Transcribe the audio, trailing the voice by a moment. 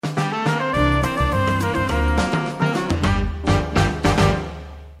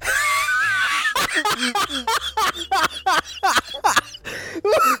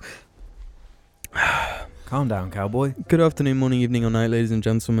Calm down, cowboy. Good afternoon, morning, evening, or night, ladies and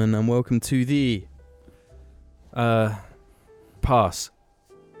gentlemen, and welcome to the Pass.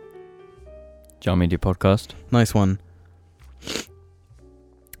 Jar Media Podcast. Nice one.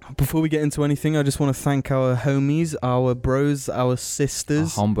 Before we get into anything, I just want to thank our homies, our bros, our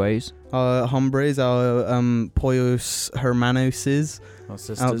sisters, Hombres. our hombres, our pollos hermanoses Our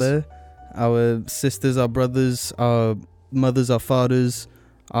sisters. out there, our sisters, our brothers, our mothers, our fathers,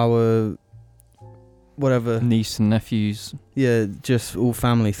 our whatever. Niece and nephews. Yeah, just all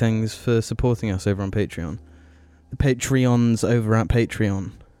family things for supporting us over on Patreon. The Patreons over at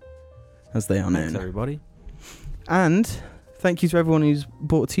Patreon, as they are Thanks, known. everybody. And thank you to everyone who's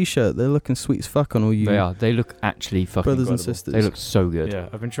bought a t-shirt. They're looking sweet as fuck on all you They are. They look actually fucking brothers and incredible. sisters. They look so good. Yeah,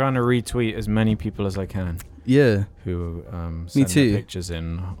 I've been trying to retweet as many people as I can Yeah, who send too. their pictures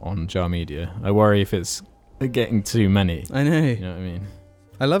in on Jar Media. I worry if it's getting too many. I know. You know what I mean?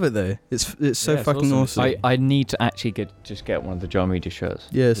 I love it though. It's so Yeah, it's fucking awesome. awesome. I need to actually get one of the Jar Media shirts.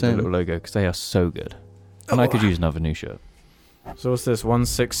 Yeah, With the same. little logo, because they are so good. And I could use another new shirt. So what's this?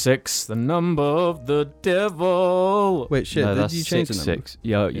 166, the number of the devil. Wait, shit. No, Did that's you change the number? 66.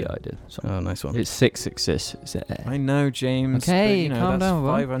 Yeah, Yeah. I did. Sorry. Oh, nice one. It's 666. Is it? I know, James. Okay, but, calm that's down,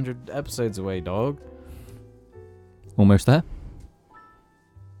 bro. 500 episodes away, dog. Almost there.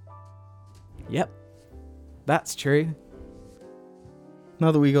 Yep, that's true.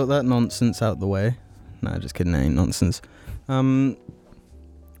 Now that we got that nonsense out the way. Nah, just kidding. It ain't nonsense.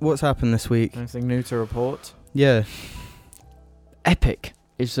 What's happened this week? Anything new to report? Yeah. Epic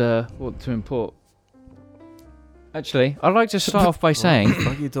is what to import. Actually, I'd like to start off by saying What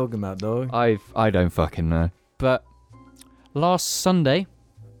are you talking about, dog? I don't fucking know. But last Sunday,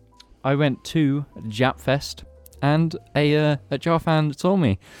 I went to Jap Fest, and a Jar fan told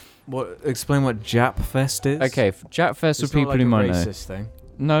me. What? Explain what Jap Fest is. Okay, Jap Fest, for It's not people like who a might know. racist thing.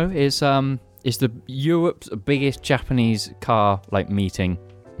 No, it's the Europe's biggest Japanese car like meeting.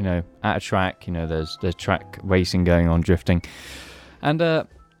 You know, at a track. You know, there's track racing going on, drifting, and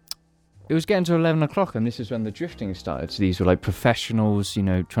it was getting to 11 o'clock, and this is when the drifting started. So these were like professionals, you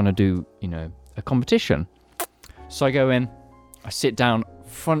know, trying to do, you know, a competition. So I go in, I sit down,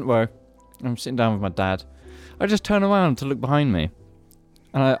 front row, I'm sitting down with my dad. I just turn around to look behind me.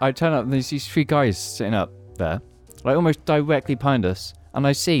 And I turn up, and there's these three guys sitting up there, like almost directly behind us. And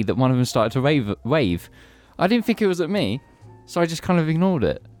I see that one of them started to wave. I didn't think it was at me, so I just kind of ignored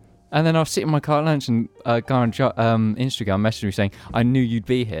it. And then I was sitting in my car at lunch, and a guy on Instagram messaged me saying, I knew you'd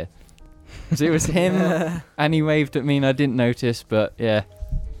be here. So it was him, and he waved at me, and I didn't notice, but yeah,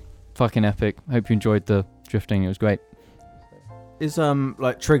 fucking epic. Hope you enjoyed the drifting, it was great. Is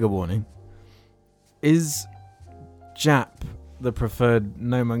like trigger warning. Is Jap the preferred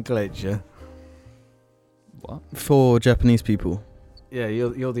nomenclature? What? For Japanese people. Yeah,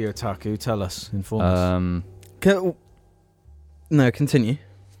 you're the otaku. Tell us, inform us. No, continue.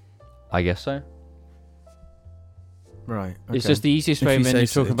 I guess so. Right. Okay. It's just the easiest If way you when say you're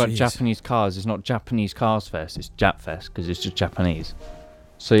so, talking about jeez. Japanese cars. It's not Japanese Cars Fest, it's Jap Fest, because it's just Japanese.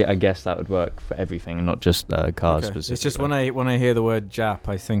 So yeah, I guess that would work for everything, and not just cars Okay. specifically. It's just when I hear the word Jap,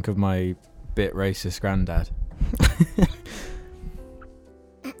 I think of my bit racist granddad.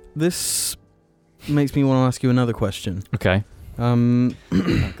 This makes me want to ask you another question. Okay. Oh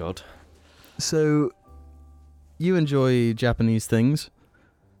Oh God. So, you enjoy Japanese things?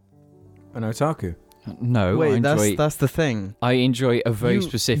 An otaku. No, Wait, I that's the thing. enjoy a very You-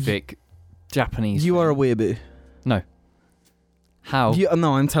 specific Japanese. You thing. are a weeaboo. How?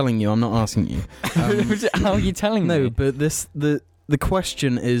 No, I'm telling you. I'm not asking you. How are you telling No, me? but the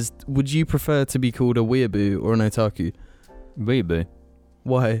question is: would you prefer to be called a weeaboo or an otaku? Weeaboo.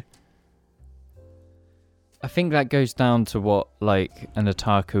 Why? I think that goes down to what like an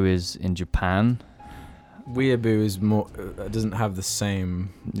otaku is in Japan. Weeaboo is more doesn't have the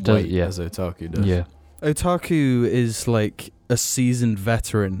same It does- weight yeah. as otaku does. Yeah. Otaku is like a seasoned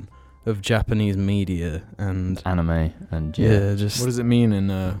veteran of Japanese media and Anime and yeah, just. What does it mean in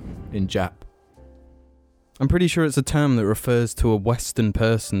Jap? I'm pretty sure it's a term that refers to a Western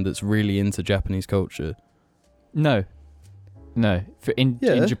person that's really into Japanese culture. No. In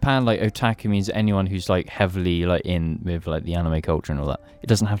Yeah. Japan, like otaku means anyone who's like heavily like in with like the anime culture and all that. It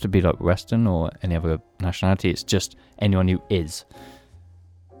doesn't have to be like Western or any other nationality. It's just anyone who is.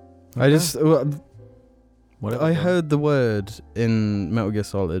 I just. Whatever. I heard the word in Metal Gear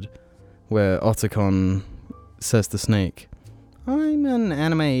Solid where Otacon says to Snake, I'm an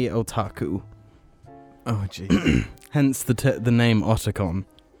anime otaku. Oh gee. Hence the name Otacon.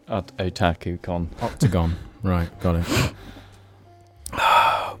 Otaku con. Octagon. Right. Got it.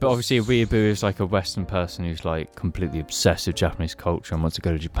 But obviously a weeaboo is like a Western person who's like completely obsessed with Japanese culture and wants to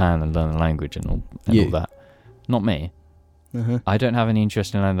go to Japan and learn the language and all Yeah. that. Not me. Uh-huh. I don't have any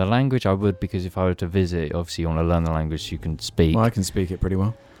interest in learning the language. I would, because if I were to visit, obviously you want to learn the language so you can speak. Well, I can speak it pretty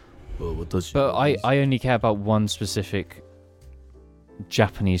well. Well, what does But I only care about one specific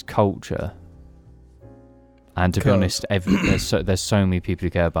Japanese culture. And to be Cool. honest, there's so many people who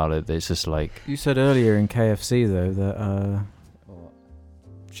care about it that it's just like... You said earlier in KFC, though, that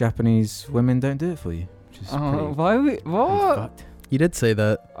Japanese women don't do it for you. Which is pretty What? fucked. You did say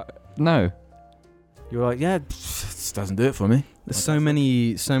that. No. You were like, yeah, this doesn't do it for me. There's so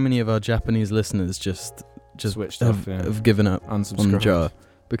many of our Japanese listeners just Switched have, off, yeah. have given up on Unsubscribed. Jar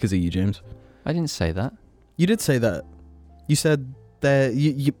because of you, James. I didn't say that. You did say that. You said that.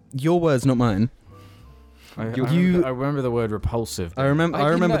 Your words, not mine. I You- remember the word repulsive. I remember. I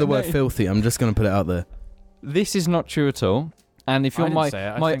remember the word no. filthy. I'm just gonna put it out there. This is not true at all. And if I you're didn't say it.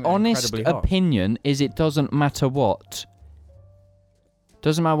 I my think they're honest incredibly hot. opinion is it doesn't matter what.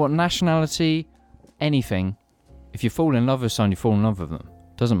 Doesn't matter what nationality, anything. If you fall in love with someone, you fall in love with them.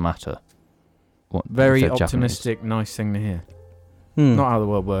 Doesn't matter. What? Very if they're optimistic, nice thing to hear. Hmm. Not how the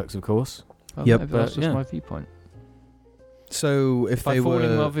world works, of course. Japanese. Yep. Maybe that's But, just yeah. my viewpoint. So if If they I fall were,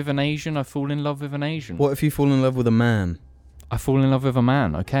 in love with an Asian, I fall in love with an Asian. what if you fall in love with a man? I fall in love with a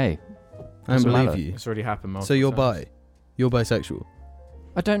man. Okay. I don't Doesn't believe matter. you. It's already happened multiple So you're times. bi. You're bisexual.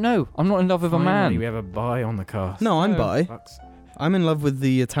 I don't know. I'm not in love with a Finally, we man. have a bi on the cast. No, I'm No. bi. Fucks. I'm in love with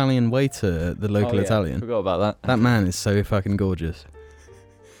the Italian waiter at the local Italian. Forgot about That man is so fucking gorgeous.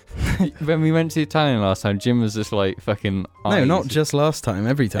 that. When we went to Italian last time, Jim was just like fucking. No, eyes. not just last time.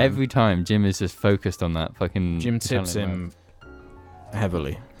 Every time. Every time, Jim is just focused on that fucking. Jim tips Italian him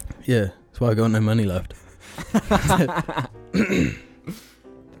heavily. Yeah, that's why I got no money left.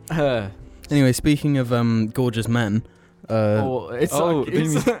 Anyway, speaking of gorgeous men, It's oh, like,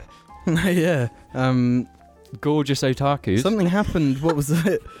 didn't it's- yeah, man. Gorgeous otakus. something happened. What was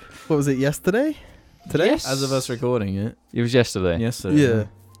it? What was it? Yesterday? Today? Yes. as of us recording it It was yesterday. yesterday. Yeah.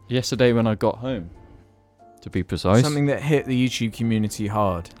 Yesterday when I got home. To be precise. Something that hit the YouTube community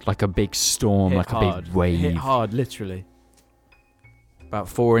hard. Like a big storm, Hit like hard. a big wave. Hit hard, literally. About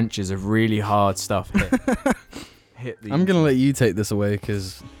 4 inches of really hard stuff hit. hit the I'm gonna let you take this away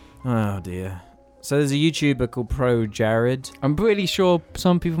because Oh dear. So there's a YouTuber called Pro Jared. I'm pretty sure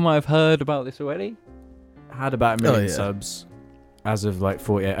some people might have heard about this already. Had about 1 million yeah. subs as of like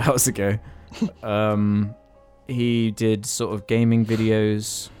 48 hours ago. He did sort of gaming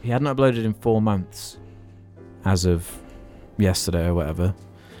videos. He hadn't uploaded in 4 months as of yesterday or whatever.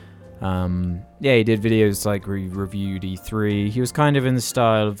 Yeah, he did videos like reviewed E3. He was kind of in the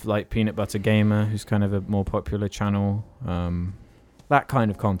style of like Peanut Butter Gamer, who's kind of a more popular channel. That kind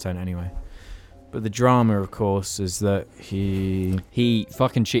of content anyway. But the drama, of course, is that He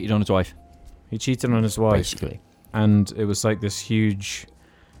fucking cheated on his wife, he cheated on his wife. basically. And it was like this huge...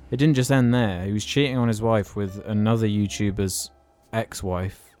 It didn't just end there. He was cheating on his wife with another YouTuber's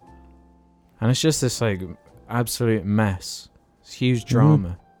ex-wife. And it's just this like absolute mess. It's huge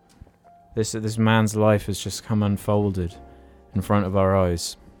drama. This man's life has just come unfolded in front of our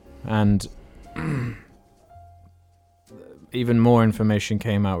eyes. And even more information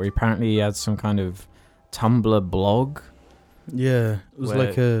came out where apparently he had some kind of Tumblr blog. yeah, it was Where-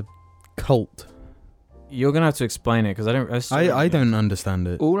 like a cult. You're gonna have to explain it because I don't understand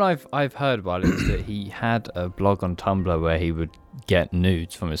it. All I've heard about it is that he had a blog on Tumblr where he would get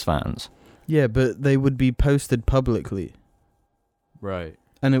nudes from his fans. Yeah, but they would be posted publicly, Right.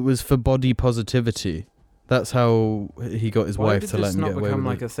 and it was for body positivity. That's how he got his Why wife did to this let him not get away become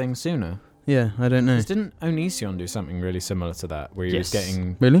with like it. a thing sooner? Yeah, I don't know. 'Cause didn't Onision do something really similar to that, where he was Yes.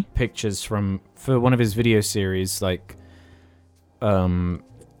 getting Really? pictures for one of his video series, like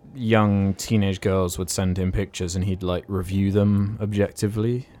young teenage girls would send him pictures and he'd like review them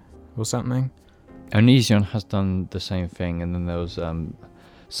objectively or something. Onision has done the same thing, and then there was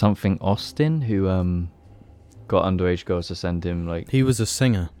something Austin who got underage girls to send him like He was a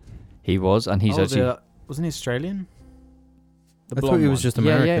singer. he was, and he's actually wasn't he Australian? The I thought blonde he was one. just yeah,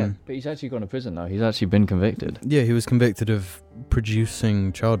 American. but he's actually gone to prison now. He's actually been convicted. Yeah, he was convicted of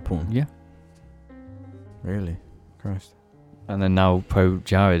producing child porn. Yeah, Really? Christ. and then now Pro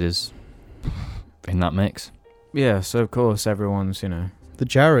Jared is in that mix. Yeah, so of course everyone's, The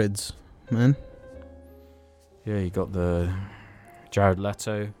Jareds, man. yeah, you got the Jared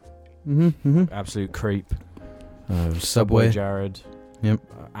Leto, Mm-hmm. absolute creep. Subway. Subway Jared. Yep.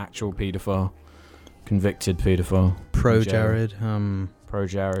 Actual paedophile. Convicted paedophile. Pro Jared. Jared. Pro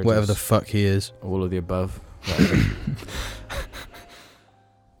Jared. Whatever is the fuck he is. all of the above. Whatever.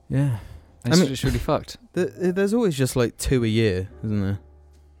 Yeah. It's, mean- it's really fucked. There's always just like 2 a year, isn't there?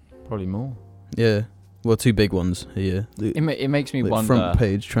 Probably more. Yeah. Well, 2 big ones a year. It makes me Like wonder front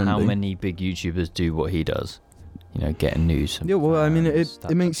page trending. how many big YouTubers do what he does. getting news. From Yeah, well, I mean, fans, it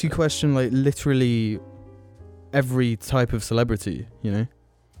that makes you type of question, like, literally every type of celebrity,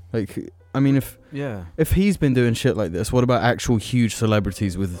 Like, I mean, if he's been doing shit like this, what about actual huge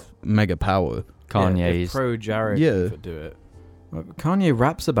celebrities with mega power? Kanye's. Pro Jared Yeah. could do it. Well, Kanye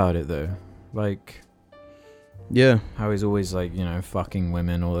raps about it though, like Yeah. how he's always like fucking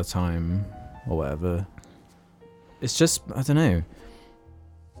women all the time or whatever. It's just I don't know.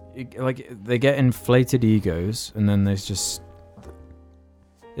 Like they get inflated egos, and then there's just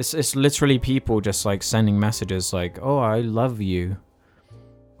it's literally people just like sending messages like, "Oh, I love you.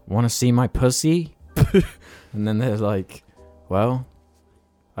 Want to see my pussy?" And then they're like, "Well,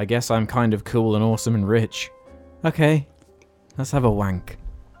 I guess I'm kind of cool and awesome and rich. Okay, let's have a wank."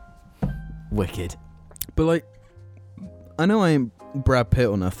 Wicked. But, like, I know I ain't Brad Pitt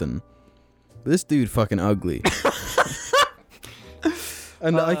or nothing, but this dude fucking ugly.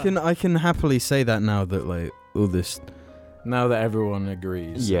 And I can happily say that now that, like, all this... Now that everyone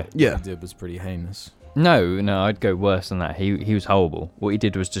agrees, Yeah. that Yeah. what he did was pretty heinous. No, I'd go worse than that. He was horrible. What he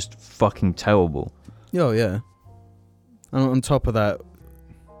did was just fucking terrible. Oh, yeah. And on top of that,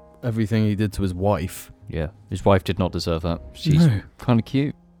 everything he did to his wife. Yeah, his wife did not deserve that. She's No. kind of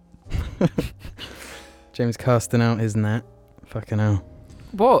cute. James casting out his net. Fucking hell.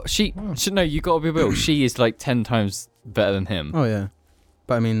 What? No, you gotta be real. She is like 10 times better than him. Oh, yeah.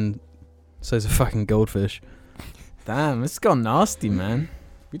 But, I mean, so's a fucking goldfish. Damn, it's gone nasty, man.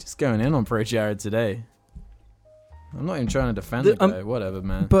 We're just going in on Pro Jared today. I'm not even trying to defend the guy. Whatever,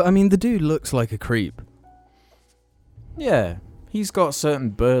 man. But, I mean, the dude looks like a creep. Yeah, he's got certain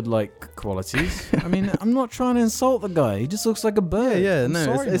bird-like qualities. I mean, I'm not trying to insult the guy. He just looks like a bird. Yeah, I'm no,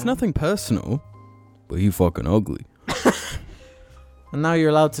 sorry, it's man. nothing personal. But you fucking ugly. And now you're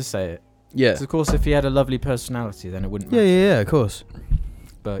allowed to say it. Yeah. 'Cause of course, if he had a lovely personality, then it wouldn't Yeah, matter. yeah, of course.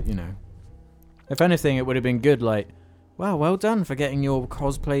 But, if anything, it would have been good, like, wow, well done for getting your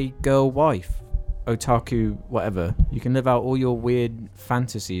cosplay girl wife. Otaku, whatever. You can live out all your weird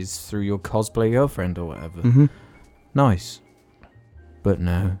fantasies through your cosplay girlfriend or whatever. Mm-hmm. Nice. But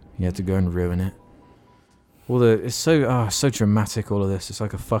no, you had to go and ruin it. It's so dramatic, all of this. It's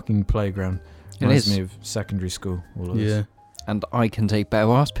like a fucking playground. It Reminds is. me of secondary school, all of Yeah. this. And I can take better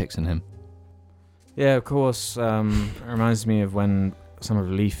ass pics than him. Yeah, of course. It reminds me of when some of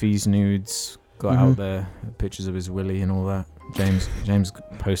Leafy's nudes got Mhm. out there, pictures of his willy and all that. James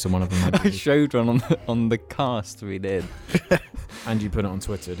posted one of them. I I believe. showed one on the cast we did. And you put it on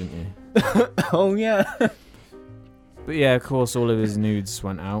Twitter, didn't you? Oh yeah. But yeah, of course, all of his nudes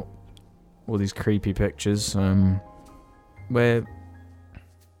went out. All these creepy pictures, where,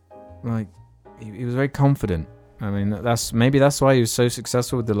 like, he was very confident. I mean, that's why he was so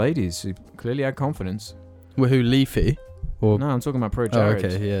successful with the ladies. He clearly had confidence. Well, who, Leafy? Or No, I'm talking about Pro oh, Jared.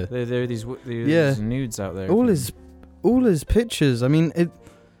 okay, yeah. There are these Yeah. nudes out there. All his pictures. I mean,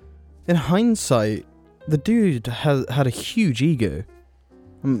 in hindsight, the dude had a huge ego.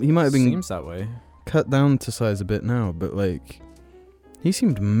 He might have been Seems that way. cut down to size a bit now, but like, he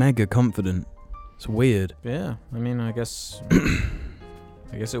seemed mega confident. It's weird. Yeah, I mean, I guess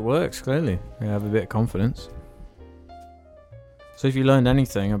it works. Clearly, you have a bit of confidence. So if you learned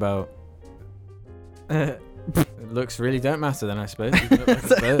anything about, looks really don't matter. Then I suppose you can look like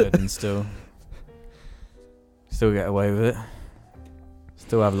a bird and still get away with it.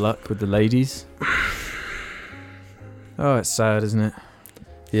 Still have luck with the ladies. Oh, it's sad, isn't it?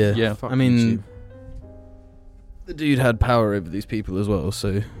 Yeah. Yeah. Fuck I mean, YouTube. the dude had power over these people as well,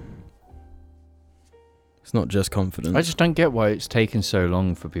 so it's not just confidence. I just don't get why it's taken so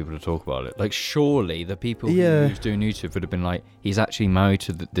long for people to talk about it. Like, surely the people Yeah. who's doing YouTube would have been like, he's actually married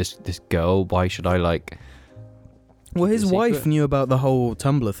to this girl. Why should I like? Well, his Is he wife good? knew about the whole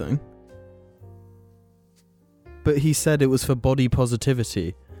Tumblr thing, but he said it was for body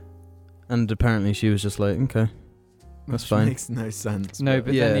positivity, and apparently she was just like, okay. That's Which fine. Makes no sense. No,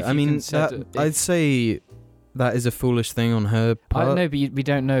 but yeah, then if I you mean, consider- I'd say that is a foolish thing on her I part. don't know, but we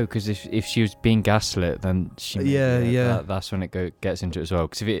don't know, because if she was being gaslit, then she Yeah. that's when it gets into it as well.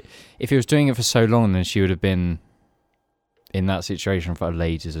 Because if he was doing it for so long, then she would have been in that situation for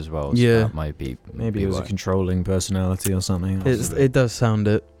ladies as well. So Yeah. that might be Maybe it was a why. controlling personality or something. It does sound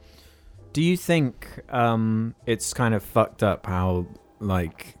it. Do you think it's kind of fucked up how,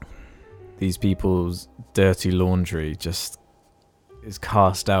 like, these people's dirty laundry just is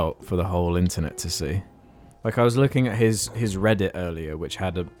cast out for the whole internet to see? Like, I was looking at his Reddit earlier, which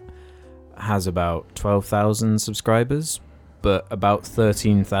has about 12,000 subscribers, but about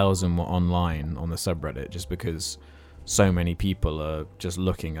 13,000 were online on the subreddit, just because so many people are just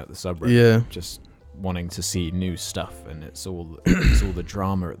looking at the subreddit, Yeah. just wanting to see new stuff, and it's all the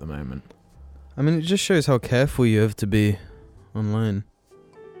drama at the moment. I mean, it just shows how careful you have to be online.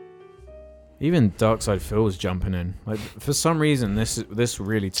 Even Darkside Phil was jumping in. Like, for some reason, this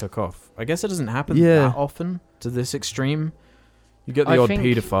really took off. I guess it doesn't happen that often to this extreme. You get the odd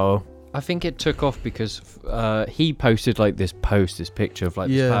paedophile. I think it took off because he posted like this picture of like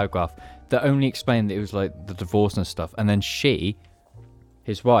this paragraph that only explained that it was like the divorce and stuff, and then she,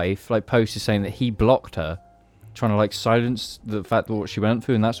 his wife, like posted saying that he blocked her, trying to like silence the fact that what she went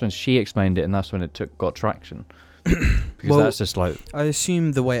through, and that's when she explained it, and that's when it got traction. Because that's just like, I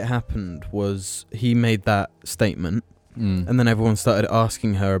assume the way it happened was he made that statement, and then everyone started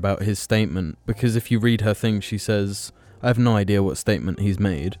asking her about his statement, because if you read her thing, she says, I have no idea what statement he's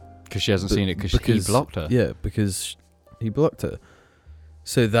made. Because she hasn't seen it because he blocked her. Yeah, because he blocked her.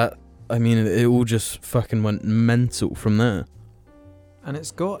 So that, I mean, it all just fucking went mental from there. And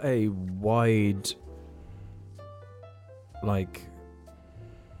it's got a wide, like,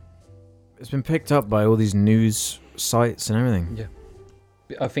 it's been picked up by all these news sites and everything. Yeah.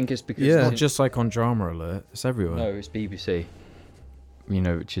 I think it's because... It's not just like on Drama Alert, it's everywhere. No, it's BBC. You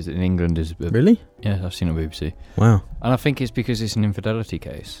know, which is in England is... Really? Yeah, I've seen it on BBC. Wow. And I think it's because it's an infidelity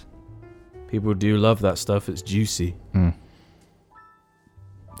case. People do love that stuff, it's juicy.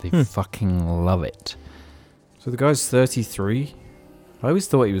 They fucking love it. So the guy's 33? I always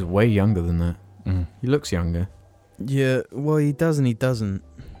thought he was way younger than that. He looks younger. Yeah, well, he does and he doesn't.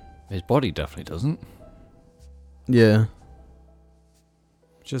 His body definitely doesn't. Yeah.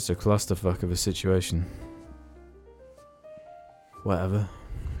 Just a clusterfuck of a situation. Whatever.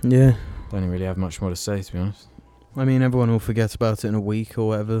 Yeah. Don't really have much more to say, to be honest. I mean, everyone will forget about it in a week or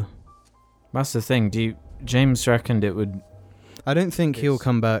whatever. That's the thing. James reckoned it would... I don't think he'll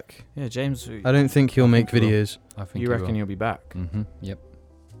come back. Yeah, James... I don't think he'll make videos. I think you reckon he'll be back? Yep.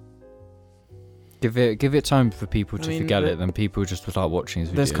 Give it time for people to forget it, then people just start watching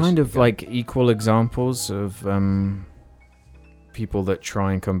his videos. There's kind of like equal examples of people that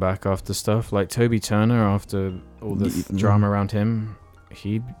try and come back after stuff. Like Toby Turner, after all the drama around him,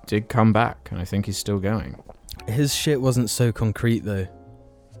 he did come back, and I think he's still going. His shit wasn't so concrete, though.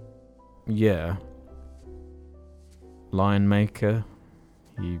 Yeah. Lion Maker,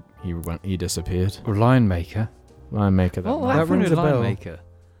 he disappeared. Lion Maker? Lion Maker. That rings a bell. Maker?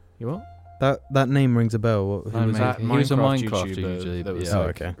 You what? That name rings a bell. He was a Minecraft YouTuber that was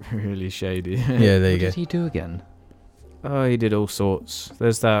okay. really shady. Yeah, there you go. What did he do again? Oh, he did all sorts.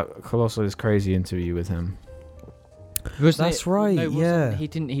 There's that Colossal is Crazy interview with him. That's right, yeah. He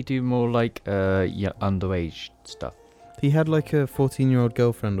do more like underage stuff? He had like a 14-year-old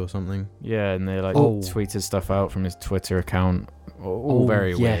girlfriend or something. Yeah, and they like tweeted stuff out from his Twitter account. All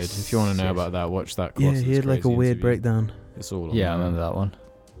very weird. If you want to know about that, watch that Colossal he had like a weird interview. breakdown. It's all on I remember that one.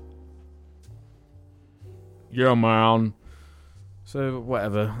 Yeah, man. So,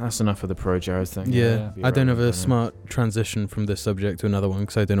 whatever. That's enough of the Pro Jared thing. Yeah, I don't have a smart transition from this subject to another one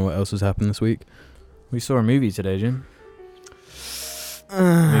because I don't know what else has happened this week. We saw a movie today, Jim.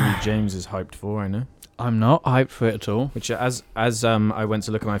 Maybe James is hyped for, I know. I'm not hyped for it at all. Which, as I went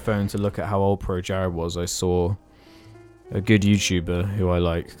to look at my phone to look at how old Pro Jared was, I saw a good YouTuber who I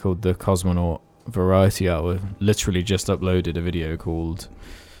like called the Cosmonaut Variety Hour literally just uploaded a video called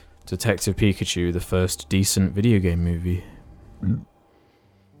Detective Pikachu, the first decent video game movie.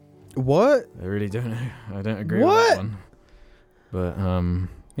 What? I really don't know. I don't agree with that one. But,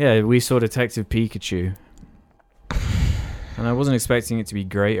 yeah, we saw Detective Pikachu. And I wasn't expecting it to be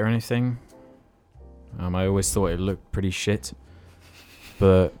great or anything. I always thought it looked pretty shit.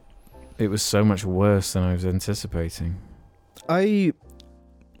 But it was so much worse than I was anticipating. I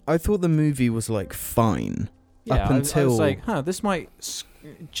thought the movie was, like, fine. Yeah, up until... I was like, this might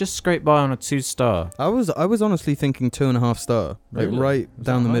just scrape by on a 2-star. I was honestly thinking 2.5 star. Like, Really? right Was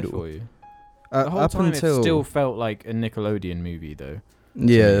down that the high middle. for you? The whole up time until... it still felt like a Nickelodeon movie, though.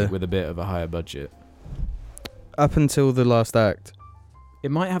 Yeah. With a bit of a higher budget. Up until the last act.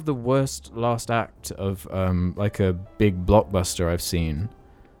 It might have the worst last act of like a big blockbuster I've seen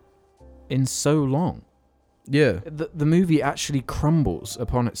in so long. Yeah. The movie actually crumbles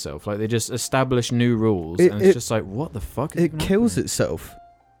upon itself. Like, they just establish new rules, and it's just like, what the fuck is it kills happening? itself.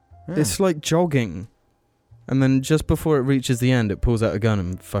 Yeah. It's like jogging. And then just before it reaches the end, it pulls out a gun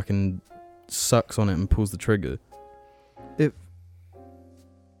and fucking sucks on it and pulls the trigger.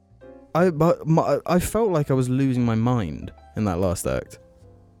 I felt like I was losing my mind in that last act.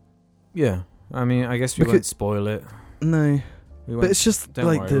 Yeah. I mean, I guess we won't spoil it. No. We won't, But it's just don't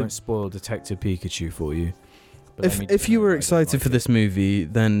like worry, we won't spoil Detective Pikachu for you. But if you were excited for this movie,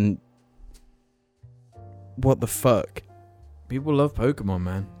 then what the fuck? People love Pokemon,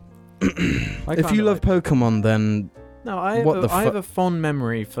 man. If you love Pokemon, then No, I have a fond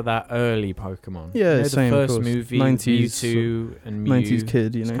memory for that early Pokemon. Yeah, the same, of first course. movie, 90s, Mewtwo and Mew. 90s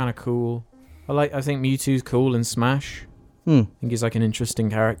kid, you It's know. kind of cool. I think Mewtwo's cool in Smash. Hmm. I think he's like an interesting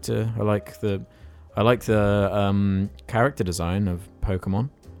character. I like the character design of Pokemon.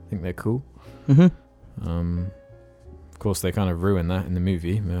 I think they're cool. Mm-hmm. Of course, they kind of ruin that in the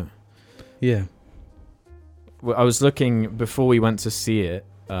movie. But Yeah. well, I was looking before we went to see it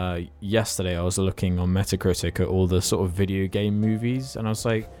yesterday. I was looking on Metacritic at all the sort of video game movies, and I was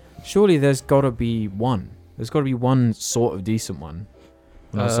like, surely there's got to be one. There's got to be one sort of decent one.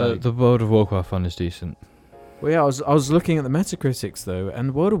 And I was like, The World of Warcraft one is decent. well, yeah, I was looking at the Metacritics though,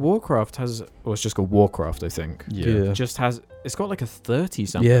 and World of Warcraft has, or it's just called Warcraft, I think. Yeah. It's got like a 30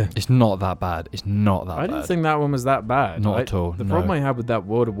 something. Yeah. It's not that bad. It's not that I bad. didn't think that one was that bad. Not at all. The no. problem I had with that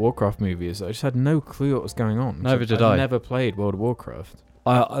World of Warcraft movie is I just had no clue what was going on. Neither did I'd I. never played World of Warcraft.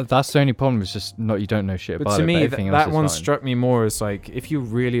 That's the only problem. Is just not you don't know shit But about to it. me, But everything else that is one fine. struck me more as like, if you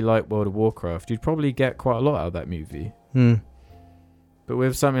really like World of Warcraft, you'd probably get quite a lot out of that movie. Hmm. But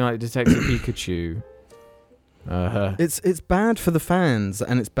with something like Detective Pikachu, It's bad for the fans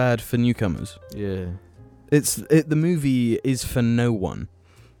and it's bad for newcomers. yeah. The movie is for no one.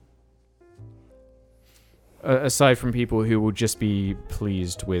 Aside from people who will just be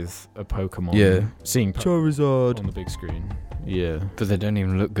pleased with a Pokemon, Yeah. seeing Charizard. on the big screen. Yeah. But they don't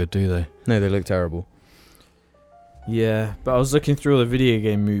even look good, do they? No, they look terrible. Yeah, but I was looking through all the video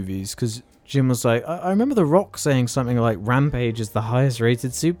game movies because Jim was like, I remember The Rock saying something like Rampage is the highest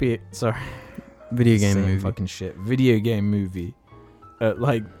rated Video game same movie. fucking shit. Video game movie.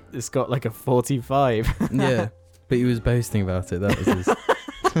 Like, it's got like a 45. Yeah. But he was boasting about it. That was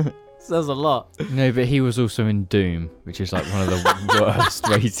his. Says a lot. No, but he was also in Doom, which is like one of the worst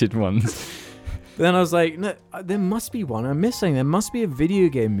rated ones. But then I was like, no, there must be one I'm missing. There must be a video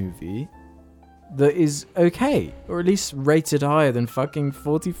game movie that is okay, or at least rated higher than fucking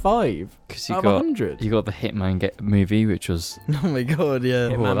 45 Because out of 100. you got the Hitman movie, which was Oh my god, yeah.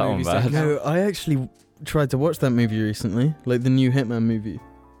 Hitman that one movies bad. don't count. No, I actually tried to watch that movie recently. Like the new Hitman movie.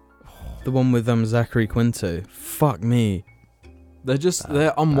 The one with Zachary Quinto. Fuck me. They're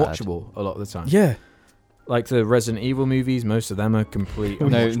they're unwatchable a lot of the time. Yeah. Like the Resident Evil movies, most of them are complete no,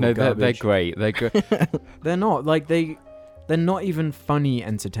 unwatchable they're garbage. great. They're great. They're not like they're not even funny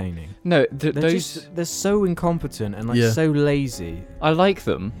entertaining. No, They're so incompetent and like Yeah. so lazy. I like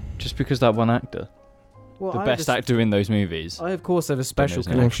them just because that one actor, Well, the best actor in those movies. I of course have a special his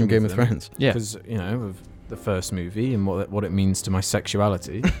name. The one connection from Game with of them. Thrones. Yeah, Because, you know, of the first movie and what it means to my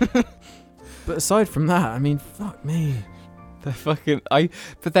sexuality. But aside from that, I mean, fuck me. they're fucking.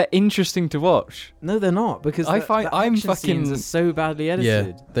 But they're interesting to watch. No, they're not, because I the find- I'm action scenes fucking- are so badly Yeah,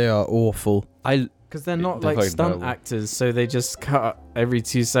 edited. they are awful. Because they're not They're like fucking stunt terrible. actors, so they just cut every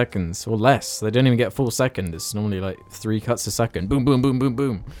 2 seconds or less. They don't even get a full second. It's normally like 3 cuts a second. Boom, boom, boom, boom,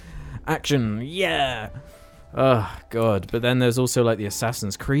 boom. Action, yeah. Oh god! But then there's also like the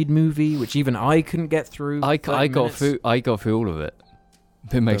Assassin's Creed movie, which even I couldn't get through. I 30 got minutes. through. I got through all of it.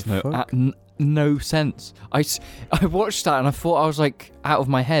 It makes The no fuck? no sense. I watched that and I thought I was like out of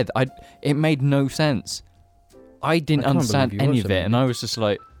my head. It made no sense. I didn't I can't understand believe you any watched of it, it, and I was just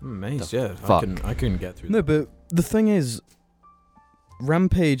like, I'm amazed, The yeah. fuck? I couldn't get through. No, but the thing is,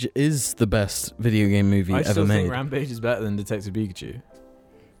 Rampage is the best video game movie I ever still made. think Rampage is better than Detective Pikachu.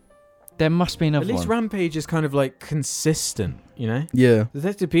 there must be another At least one. Rampage is kind of like consistent, you know. Yeah.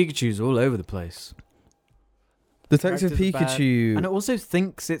 Detective Pikachu's all over the place. Detective Characters are bad. Pikachu. And it also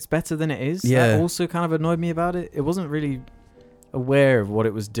thinks it's better than it is. Yeah. That also kind of annoyed me about it. It wasn't really aware of what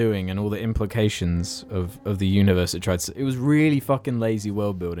it was doing and all the implications of the universe it tried to... It was really fucking lazy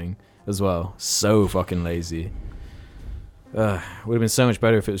world building as well. So fucking lazy. Would have been so much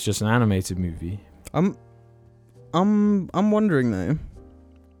better if it was just an animated movie. I'm wondering though.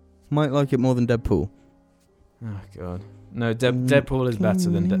 Might like it more than Deadpool. Oh, God. No, Deadpool is better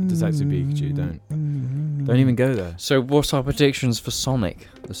than Detective Pikachu. Don't even go there. So, what's our predictions for Sonic,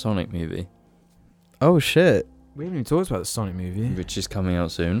 the Sonic movie, Oh shit. We haven't even talked about the Sonic movie. which is coming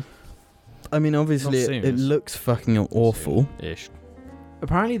out soon? I mean, obviously, Not it serious. looks fucking awful. Ish.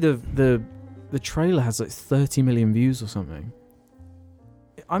 Apparently the trailer has like 30 million views or something.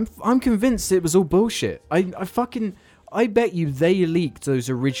 I'm convinced it was all bullshit. I bet you they leaked those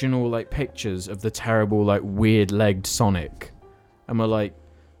original like pictures of the terrible like weird-legged Sonic, and were like,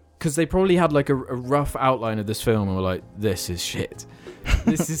 because they probably had like a rough outline of this film and were like, this is shit.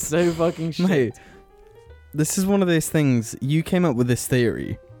 This is so fucking shit. Mate, this is one of those things. You came up with this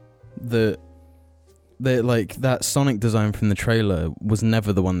theory that like that Sonic design from the trailer was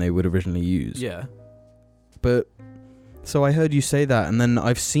never the one they would originally use. Yeah. But so I heard you say that, and then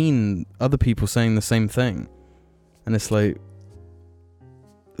I've seen other people saying the same thing. And it's like,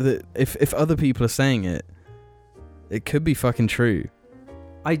 if other people are saying it, it could be fucking true.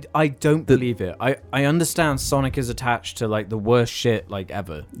 I don't believe it. I understand Sonic is attached to like the worst shit like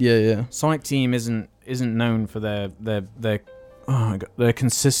ever. Yeah. Sonic Team isn't known for their oh my God, their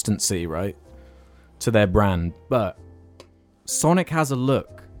consistency, right? To their brand. But Sonic has a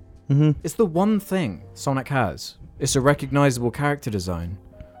look. Mm-hmm. It's the one thing Sonic has. It's a recognizable character design.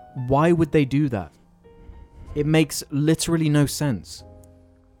 Why would they do that? It makes literally no sense.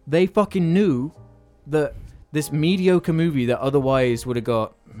 They fucking knew that this mediocre movie that otherwise would have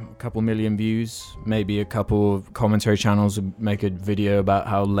got a couple million views, maybe a couple of commentary channels would make a video about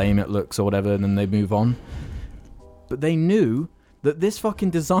how lame it looks or whatever, and then they move on. But they knew that this fucking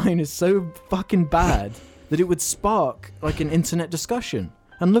design is so fucking bad that it would spark like an internet discussion.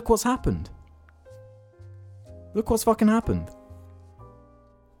 And look what's happened. Look what's fucking happened.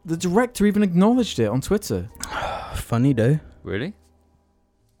 The director even acknowledged it on Twitter. Funny though. Really?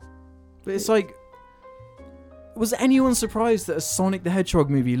 But it's like, was anyone surprised that a Sonic the Hedgehog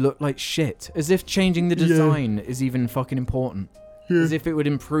movie looked like shit? As if changing the design is even fucking important. Yeah. As if it would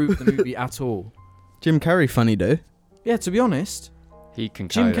improve the movie at all. Jim Carrey funny though. Yeah, to be honest, He can.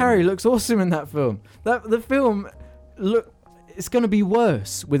 Jim Carrey looks awesome in that film. The film it's going to be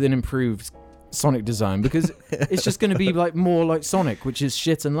worse with an improved Sonic design because it's just going to be like more like Sonic, which is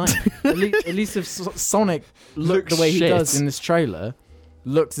shit and lame. At least if Sonic looked the way he does in this trailer,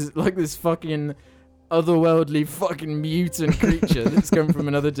 looks like this fucking otherworldly fucking mutant creature that's come from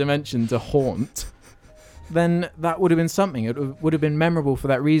another dimension to haunt, then that would have been something. It would have been memorable for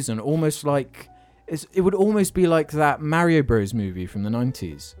that reason. Almost like it would almost be like that Mario Bros movie from the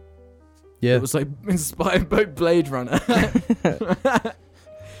 90s. Yeah, it was like inspired by Blade Runner.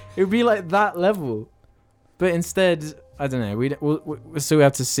 It would be like that level, but instead, I don't know. We still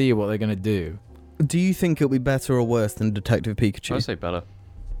have to see what they're gonna do. Do you think it'll be better or worse than Detective Pikachu? I'd say better.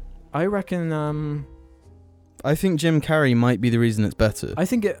 I reckon. I think Jim Carrey might be the reason it's better. I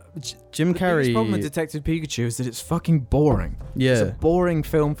think Jim the Carrey. biggest problem with Detective Pikachu is that it's fucking boring. Yeah, it's a boring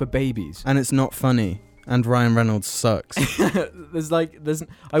film for babies, and it's not funny. And Ryan Reynolds sucks.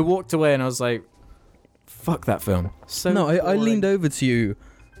 I walked away and I was like, "Fuck that film." So no, I leaned over to you,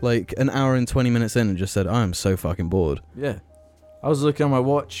 like an hour and 20 minutes in, and just said, "I am so fucking bored." Yeah, I was looking on my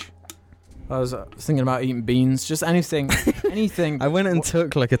watch. I was thinking about eating beans, just anything. I went and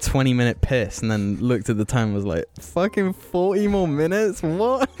took like a 20-minute piss and then looked at the time and was like, fucking 40 more minutes?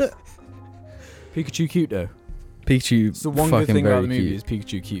 What? Pikachu cute though. Pikachu it's the one good thing about the movie is cute.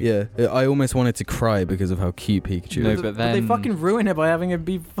 Pikachu cute. Yeah, I almost wanted to cry because of how cute Pikachu is. But they fucking ruin it by having it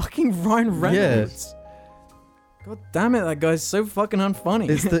be fucking Ryan Reynolds. Yeah. God damn it, that guy's so fucking unfunny.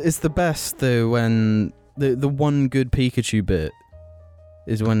 It's the best though when the one good Pikachu bit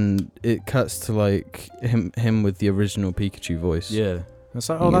is when it cuts to like him with the original Pikachu voice. Yeah. It's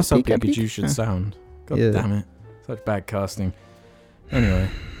like, that's how Pikachu should sound. God damn it. Such bad casting. Anyway.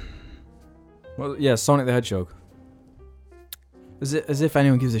 Well, yeah, Sonic the Hedgehog. As if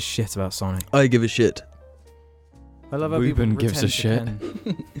anyone gives a shit about Sonic. I give a shit. I love how Ruben people gives a shit.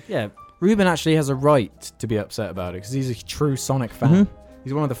 Yeah, Ruben actually has a right to be upset about it because he's a true Sonic fan. Mm-hmm.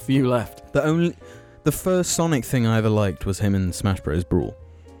 He's one of the few left. The first Sonic thing I ever liked was him in Smash Bros. Brawl.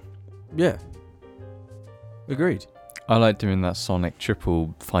 Yeah. Agreed. I like doing that Sonic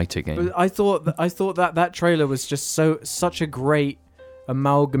triple fighter game. But I thought that trailer was just such a great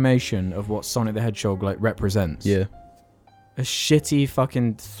amalgamation of what Sonic the Hedgehog like represents. Yeah. A shitty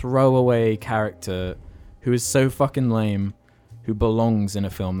fucking throwaway character who is so fucking lame, who belongs in a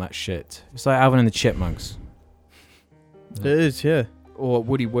film that shit. It's like Alvin and the Chipmunks. It is, yeah. Or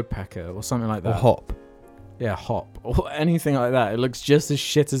Woody Woodpecker or something like that. Or Hop. Yeah, Hop. Or anything like that. It looks just as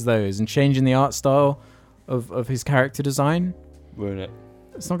shit as those. And changing the art style of his character design, Won't it?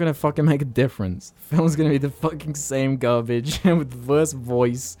 it's not going to fucking make a difference. The film's going to be the fucking same garbage with the worst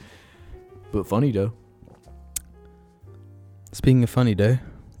voice. But funny though. Speaking of funny though,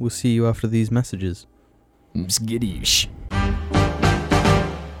 we'll see you after these messages. Skittish.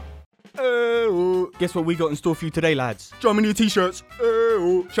 Oh, guess what we got in store for you today, lads? Drum new t-shirts.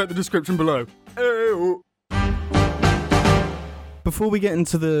 Oh, check the description below. Oh. Before we get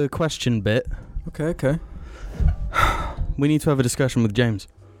into the question bit, Okay. we need to have a discussion with James.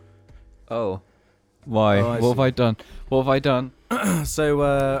 Oh. Why? Oh, I what have see. I done? What have I done? So,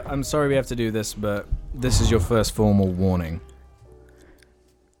 I'm sorry we have to do this, but this is your first formal warning.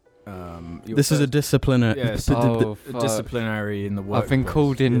 This is a discipliner. Yes. Oh, fuck. disciplinary in the workplace. I've been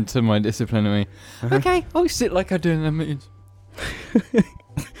called into my disciplinary. Uh-huh. Okay, I'll sit like I do in the meetings.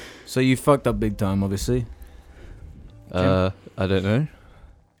 So you fucked up big time, obviously. I don't know.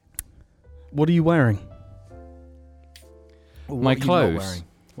 What are you wearing? Well, My what are you not clothes. wearing?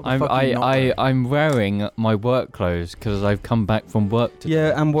 What the fuck are you not wearing? I'm wearing my work clothes because I've come back from work today.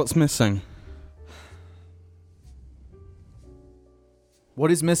 Yeah, and what's missing?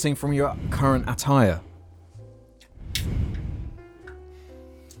 What is missing from your current attire?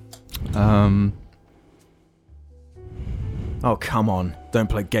 Oh, come on. Don't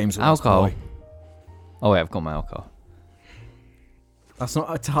play games with Alcohol. us, boy. Oh wait, I've got my alcohol. That's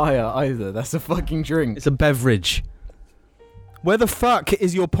not attire either. That's a fucking drink. It's a beverage. Where the fuck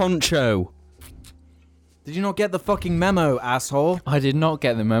is your poncho? Did you not get the fucking memo, asshole? I did not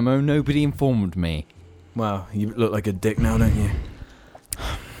get the memo. Nobody informed me. Well, you look like a dick now, don't you?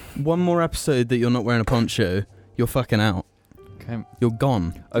 One more episode that you're not wearing a poncho, you're fucking out. Okay. You're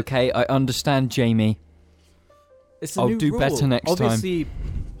gone. Okay, I understand, Jamie. It's a I'll new do rule. better next time. Obviously,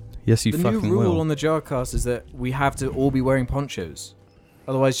 Yes, you the new fucking rule will. on the Jarcast is that we have to all be wearing ponchos.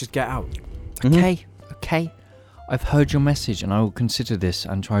 Otherwise, just get out. Mhm. Okay. I've heard your message and I will consider this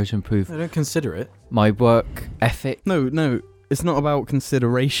and try to improve I don't consider it. my work ethic No, it's not about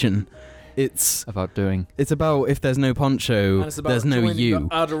consideration. It's about doing. about if there's no poncho, And it's about there's no joining you. the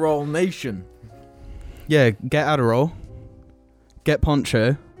Adderall Nation. Yeah, get Adderall. Get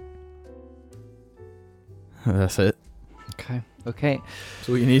poncho. That's it. Okay. That's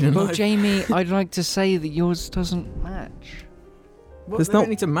all you need in Well, life. Jamie, I'd like to say that yours doesn't match. Well, There's they don't not-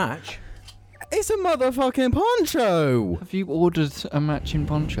 need to match. It's a motherfucking poncho! Have you ordered a matching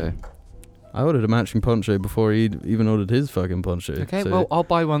poncho? I ordered a matching poncho before he even ordered his fucking poncho. Okay, so- well, I'll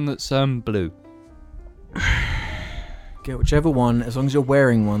buy one that's blue. Get whichever one, as long as you're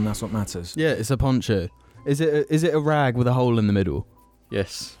wearing one, that's what matters. Yeah, it's a poncho. Is it a rag with a hole in the middle?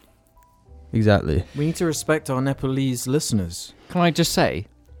 Yes. Exactly. We need to respect our Nepalese listeners. Can I just say,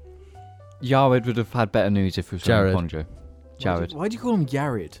 Yared would have had better news if he was wearing a Jared. poncho. Jared. Why do you call him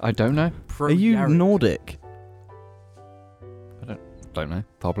Yared? I don't know. Are you Nordic? Don't know.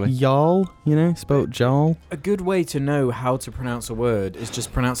 Probably. Jarl, spelt Jarl. A good way to know how to pronounce a word is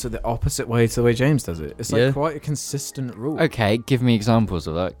just pronounce it the opposite way to the way James does it. It's like Yeah. quite a consistent rule. Okay, give me examples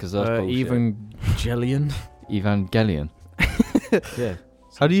of that, because that's bullshit. Evangelion. Evangelion. Yeah.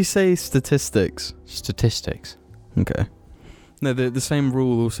 How do you say statistics? Statistics. Okay. No, the same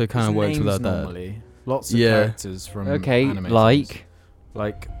rule also kind of works with our dad. Normally. Lots of Yeah. characters from Okay, animators.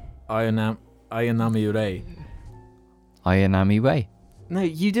 like Ayanami Rei. Ayanami Way. No,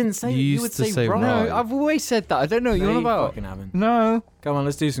 you didn't say You it. You used would to say say right. right. No, I've always said that. I don't know what No, you're on you about. fucking haven't. No. Come on,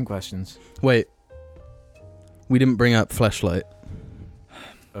 let's do some questions. Wait. We didn't bring up flashlight.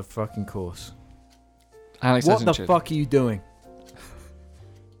 Of fucking course. Alex What hasn't the chosen. fuck are you doing?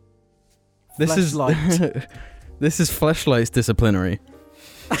 This is Fleshlight. this is flashlight's disciplinary.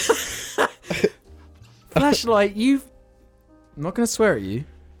 Flashlight, you've... I'm not going to swear at you,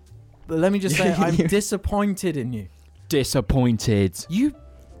 but let me just say I'm disappointed in you. Disappointed. You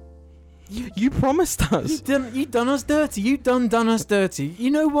promised us. you done us dirty. You done us dirty.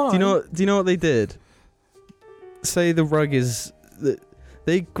 You know why? Do you know what they did? Say the rug is.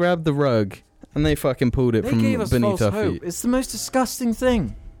 They grabbed the rug and they fucking pulled it They from gave us beneath false our hope. feet. It's the most disgusting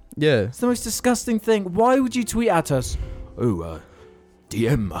thing. Yeah. It's the most disgusting thing. Why would you tweet at us? Oh,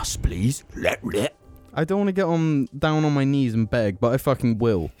 DM us, please. I don't want to get down on my knees and beg, but I fucking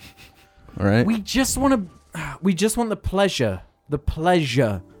will. All right. We just want the pleasure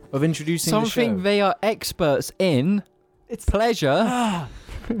of introducing Something the show. they are experts in. It's Pleasure.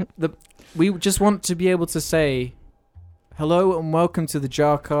 We just want to be able to say hello and welcome to the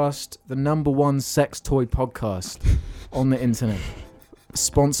Jarcast, the #1 sex toy podcast on the internet.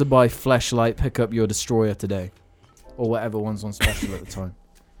 Sponsored by Fleshlight. Pick up your destroyer today. Or whatever one's on special at the time.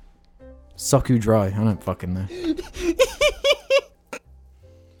 Suck you dry. I don't fucking know.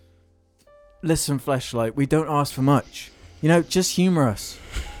 Listen, Fleshlight, we don't ask for much. Just humour us.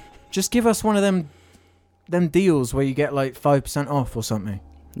 Just give us one of them deals where you get like 5% off or something.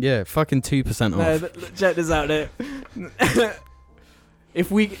 Yeah, fucking 2% No, off. but check this out there.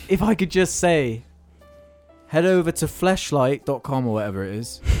 If I could just say, head over to fleshlight.com or whatever it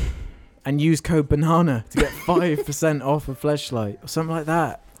is, and use code banana to get 5% off of Fleshlight or something like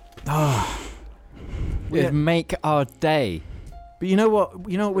that. It'd make our day. But you know what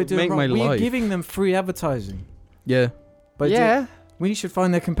we're doing Make wrong? my We're life. giving them free advertising. Yeah. But Yeah. we should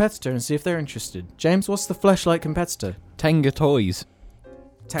find their competitor and see if they're interested. James, what's the Fleshlight competitor? Tenga Toys.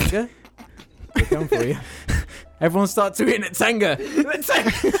 Tenga? We're coming for you. Everyone start tweeting at Tenga.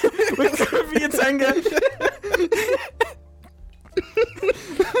 We're coming for you, Tenga.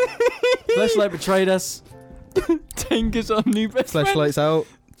 Fleshlight betrayed us. Tenga's our new best friend. Flashlight's out.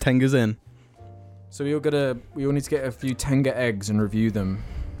 Tenga's in. So we all need to get a few Tenga eggs and review them,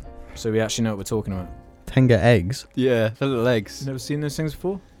 so we actually know what we're talking about. Tenga eggs. Yeah, the little legs. Never seen those things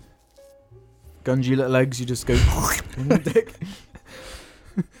before? Gungy little legs, you just go in the dick.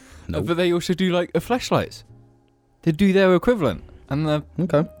 Nope. But they also do like fleshlights. They do their equivalent, and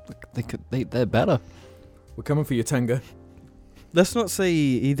Okay. they're better. We're coming for your Tenga. Let's not say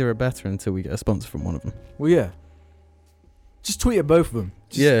either are better until we get a sponsor from one of them. Well, yeah. Just tweet at both of them.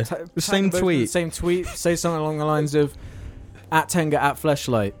 Just Yeah, tag the same both of them, tweet. Same tweet. Say something along the lines of at Tenga at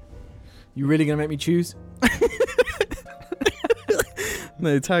Fleshlight. You really gonna make me choose?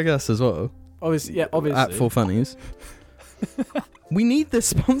 No, tag us as well. Obviously, yeah. Obviously. At Full Funnies. We need this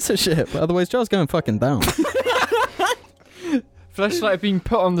sponsorship, otherwise Joe's going fucking down. Fleshlight are being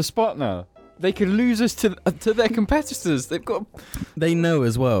put on the spot now. They could lose us to their competitors. They've got. They know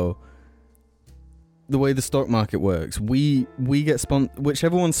as well the way the stock market works. We get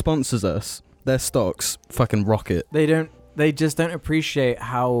whichever one sponsors us, their stocks fucking rocket. They just don't appreciate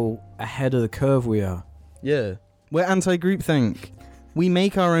how ahead of the curve we are. Yeah. We're anti-groupthink. We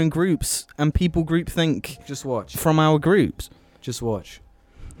make our own groups and people groupthink Just watch. from our groups. Just watch.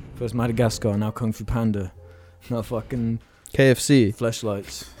 First Madagascar, now Kung Fu Panda. Now fucking KFC.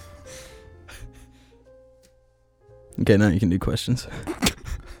 Fleshlights. Okay, now you can do questions.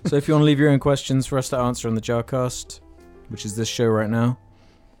 So if you want to leave your own questions for us to answer on the Jarcast, which is this show right now,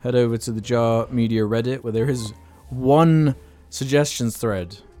 head over to the Jar Media Reddit, where there is one suggestions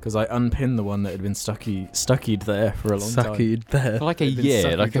thread, because I unpinned the one that had been stuckied there for a long time. Suckied there. For like a They've been year,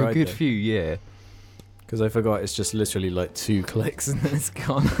 sucking like a dried good there. few year. Because I forgot it's just literally like 2 clicks and then it's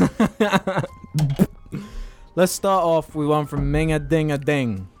gone. Let's start off with one from Minga Dinga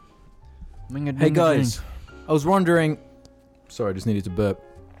Ding. Hey guys, I was wondering... Sorry, I just needed to burp.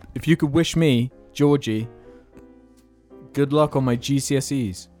 If you could wish me, Georgie, good luck on my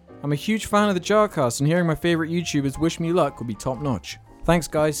GCSEs. I'm a huge fan of the Jarcast, and hearing my favourite YouTubers wish me luck would be top notch. Thanks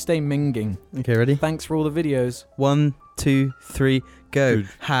guys, stay minging. Okay, ready? Thanks for all the videos. 1, 2, 3, go. Good.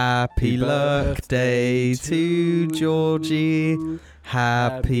 Happy luck day to Georgie.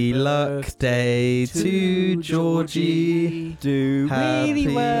 Happy luck day to Georgie. Do Happy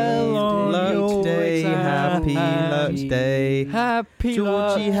luck day. Happy luck day. Happy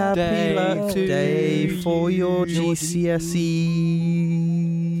Georgie, happy luck day for your GCSE.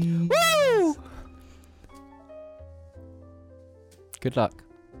 Woo! Good luck.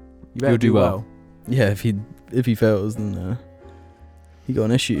 You better You'll do well. Yeah, if he fails, then he got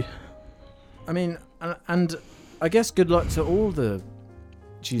an issue. I mean, and I guess good luck to all the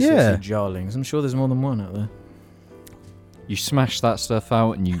GCSE Yeah. jarlings. I'm sure there's more than one out there. You smash that stuff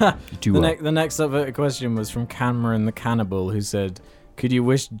out and you do well. The next up question was from Cameron the Cannibal, who said, could you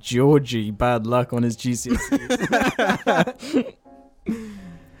wish Georgie bad luck on his GCSEs?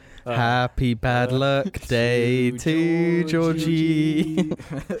 Happy bad luck day to Georgie.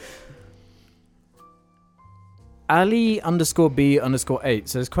 Ali_B_8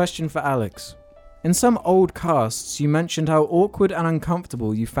 says, question for Alex. In some old casts, you mentioned how awkward and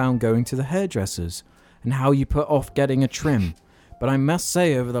uncomfortable you found going to the hairdressers, and how you put off getting a trim. But I must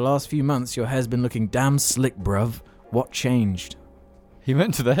say, over the last few months, your hair's been looking damn slick, bruv. What changed? He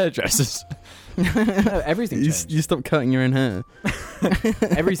went to the hairdressers. No, everything changed. You stopped cutting your own hair.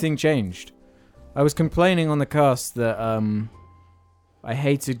 Everything changed. I was complaining on the cast that I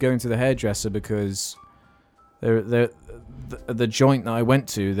hated going to the hairdresser because the joint that I went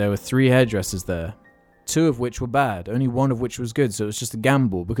to, there were 3 hairdressers there, 2 of which were bad, only 1 of which was good, so it was just a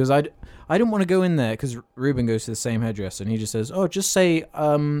gamble, because I didn't want to go in there, because Ruben goes to the same hairdresser, and he just says, oh, just say,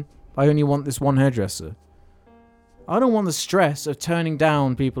 I only want this one hairdresser. I don't want the stress of turning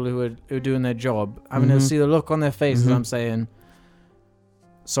down people who are doing their job, having to see the look on their face as I'm saying,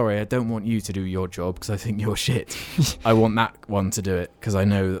 sorry, I don't want you to do your job, because I think you're shit. I want that one to do it, because I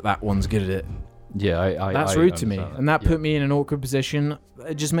know that one's good at it. Yeah, That's I rude to me, understand and that Yeah. put me in an awkward position.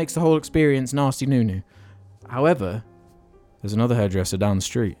 It just makes the whole experience nasty noo-noo. However, there's another hairdresser down the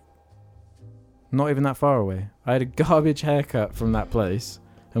street. Not even that far away. I had a garbage haircut from that place,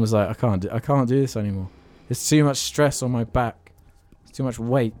 and was like, I can't do this anymore. It's too much stress on my back. It's too much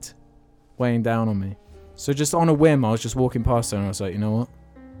weight weighing down on me. So just on a whim, I was just walking past there, and I was like, you know what?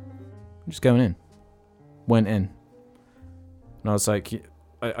 I'm just going in. Went in. And I was like,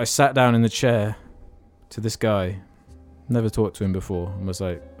 I sat down in the chair to this guy, never talked to him before, and was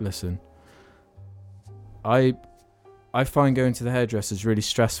like, listen, I find going to the hairdressers really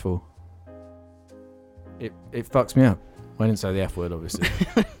stressful. It fucks me up. I didn't say the F word, obviously.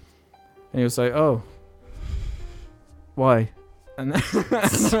 And he was like, oh, why? And then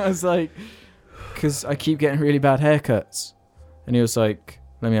I was like, because I keep getting really bad haircuts. And he was like,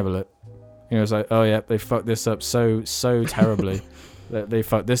 let me have a look. And he was like, oh yeah, they fucked this up so terribly. They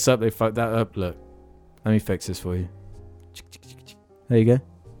fucked this up, they fucked that up. Look, Let me fix this for you. There you go.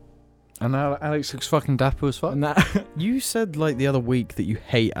 And now Alex looks fucking dapper as fuck. And that You said like the other week that you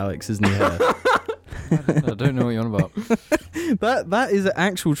hate Alex's new hair. I don't know what you're on about. That is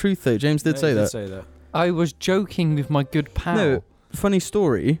actual truth though. James did say that. I was joking with my good pal. No, funny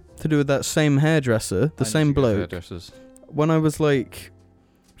story to do with that same hairdresser, the same bloke. Hairdressers. When I was like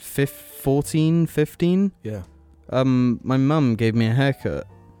 14, 15, Yeah. my mum gave me a haircut,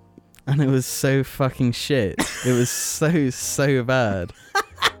 and it was so fucking shit. It was so bad.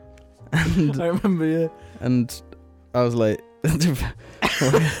 And I remember, yeah. and I was like,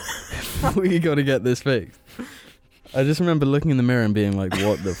 we gotta get this fixed. I just remember looking in the mirror and being like,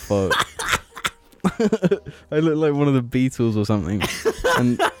 what the fuck? I look like one of the Beatles or something.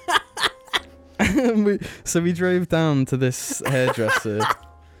 And we drove down to this hairdresser,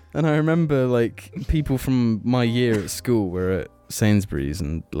 and I remember like people from my year at school were at Sainsbury's,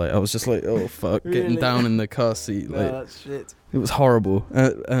 and like I was just like, oh fuck, getting Really? down in the car seat, like that's shit. it was horrible.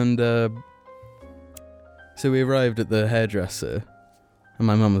 So we arrived at the hairdresser, and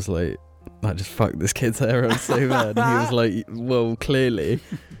my mum was like, I just fucked this kid's hair up so bad. And he was like, well, clearly.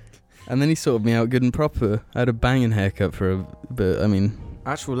 And then he sorted me out good and proper. I had a banging haircut for a bit. I mean,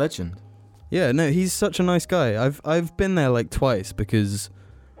 Actual legend. yeah, no, he's such a nice guy. I've been there like twice because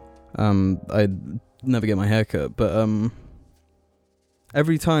I never get my haircut, but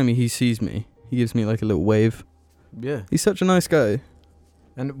every time he sees me, he gives me like a little wave. Yeah. He's such a nice guy.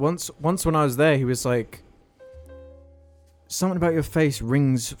 And once when I was there, he was like, something about your face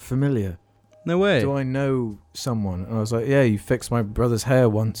rings familiar. No way. Do I know someone? And I was like, yeah, you fixed my brother's hair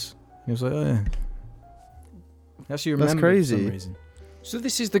once. He was like, oh yeah. Actually, That's remember crazy. for some reason. So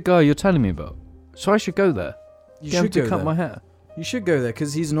this is the guy you're telling me about. So I should go there. You Get him should to go cut there. my hair. You should go there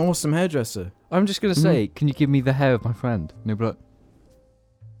because he's an awesome hairdresser. I'm just gonna say, can you give me the hair of my friend? And he'll be like,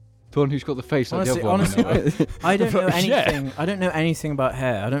 the one who's got the face like the other one. Honestly, I don't know Yeah. anything. I don't know anything about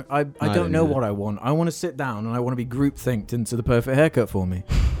hair. I don't don't know either. what I want. I want to sit down and I want to be group thinked into the perfect haircut for me.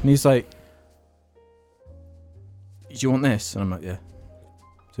 And he's like, "Do you want this?" And I'm like, "Yeah."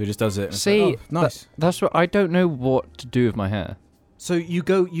 So he just does it. And it's See, like, oh, nice. That's what I don't know what to do with my hair. So you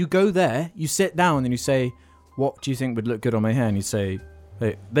go there, you sit down, and you say, "What do you think would look good on my hair?" And you say,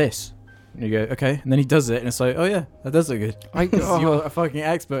 "Hey, this." And you go, "Okay." And then he does it, and it's like, "Oh yeah, that does look good." You're a fucking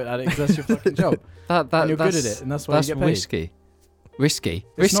expert at it because that's your fucking job. And you're good at it, and that's why you get paid. risky. Risky.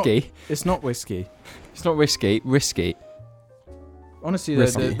 It's not- Risky. It's not whiskey. It's not risky. Risky. Honestly,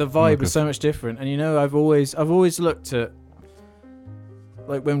 Risky. the vibe Okay. is so much different. And you know, I've always looked at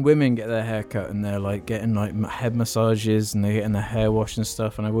like when women get their hair cut and they're like getting like head massages and they're getting their hair washed and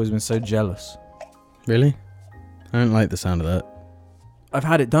stuff, and I've always been so jealous. Really? I don't like the sound of that. I've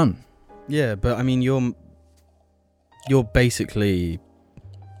had it done. Yeah, but I mean, you're basically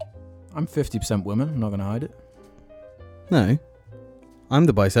I'm 50% women. I'm not gonna hide it. no. I'm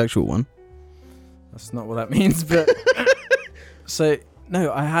the bisexual one. That's not what that means, but so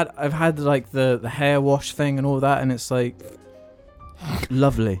no, I've had like the hair wash thing and all that, and it's like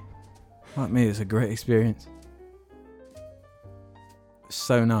lovely. Like me, it's a great experience.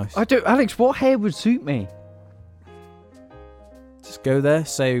 So nice. I don't, Alex. What hair would suit me? Just go there,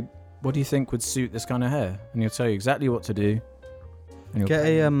 say, what do you think would suit this kind of hair? And he'll tell you exactly what to do. And you'll Get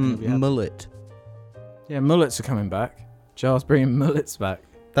pay a him, and you'll be happy. mullet. Yeah, mullets are coming back. Giles bringing mullets back.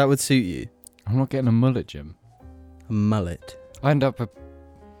 That would suit you. I'm not getting a mullet, Jim. A mullet. I end up.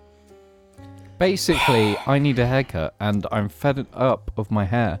 Basically, I need a haircut, and I'm fed up of my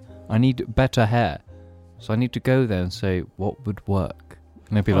hair. I need better hair, so I need to go there and say what would work.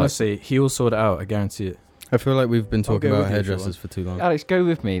 And they'll be Honestly, he will sort it out, I guarantee it. I feel like we've been I'll talking go about with you if you hairdressers for too long. like, Alex, go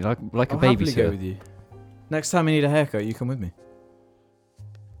with me, like I'll a happily go babysitter. with you. Next time you need a haircut, you come with me.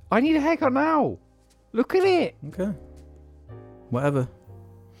 I need a haircut now. Look at it. Okay. Whatever.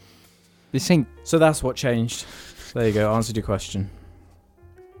 This ain't. So that's what changed. There you go, answered your question.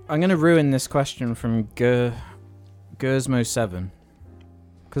 I'm going to ruin this question from Gersmo7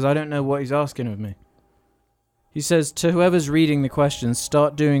 because I don't know what he's asking of me. He says, to whoever's reading the question,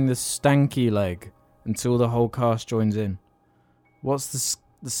 start doing the stanky leg until the whole cast joins in. What's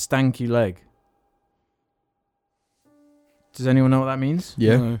the stanky leg? Does anyone know what that means?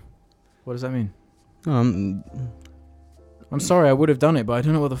 Yeah. No. What does that mean? Um, I'm sorry, I would have done it, but I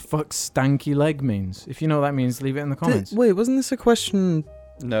don't know what the fuck stanky leg means. If you know what that means, leave it in the comments. wait, wasn't this a question?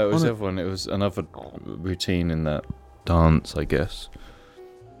 No, it was On a- everyone. It was another routine in that dance, I guess.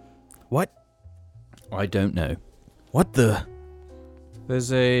 What? I don't know. What the?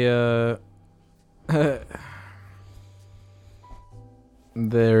 There's a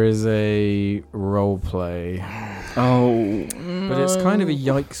there is a role play, Oh, but it's kind of a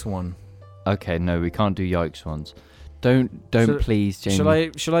yikes one. Okay, no, we can't do yikes ones. Don't please,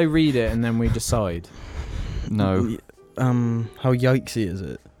 Jamie. Shall I read it and then we decide? No. How yikesy is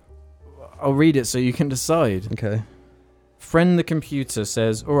it? I'll read it so you can decide. Okay. Friend the Computer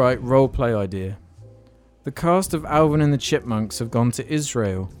says, alright, role play idea. The cast of Alvin and the Chipmunks have gone to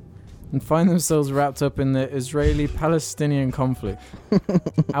Israel and find themselves wrapped up in the Israeli-Palestinian conflict.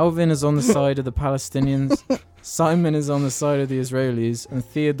 Alvin is on the side of the Palestinians, Simon is on the side of the Israelis, and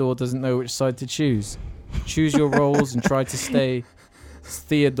Theodore doesn't know which side to choose. Choose your roles and try to stay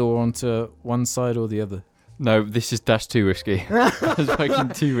Theodore onto one side or the other. No, that's too risky. That's fucking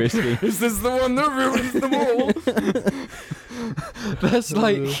too risky. Is this the one that ruins them all? That's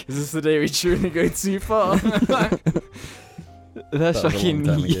like... Is this the day we truly go too far? That's That was a fucking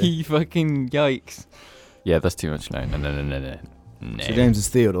long time ago. fucking yikes. Yeah, that's too much. No. So James is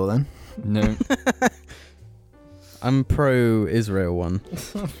Theodore then? No. I'm pro Israel one.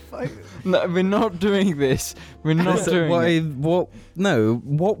 No, we're not doing this. We're not doing it.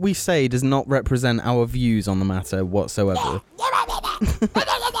 What we say does not represent our views on the matter whatsoever.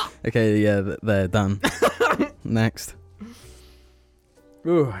 Okay, yeah, they're done. Next.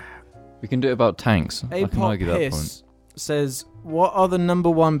 Ooh. We can do it about tanks. I can A-Pop argue that point. Hiss says, what are the number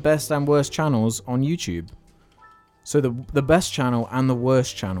one best and worst channels on YouTube? So the best channel and the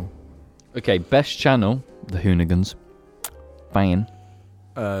worst channel. Okay, best channel, the Hoonigans. Banging.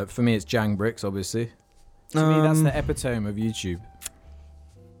 For me, it's Jang Bricks, obviously. To me, that's the epitome of YouTube.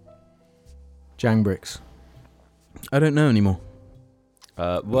 Jang Bricks. I don't know anymore.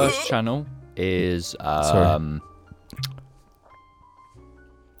 Worst channel is Sorry.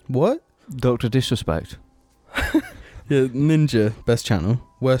 What? Dr. Disrespect. Yeah, Ninja, best channel.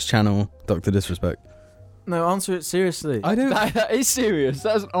 Worst channel, Dr. Disrespect. No, answer it seriously. I don't... That is serious.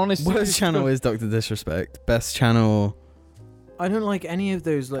 That's honest. Worst channel is Dr. Disrespect. Best channel... I don't like any of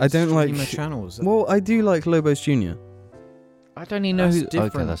those. I don't like streamer channels. Well, I do like Lobos Jr. I don't even know That's who... Okay,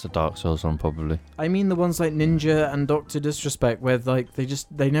 different. that's a Dark Souls one, probably. I mean the ones like Ninja and Dr. Disrespect, where like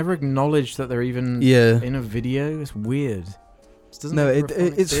they never acknowledge that they're even Yeah. in a video. It's weird. It doesn't No, make for a fun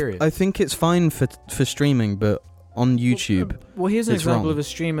it's... experience. I think it's fine for streaming, but on YouTube... Well, here's an it's example wrong. of a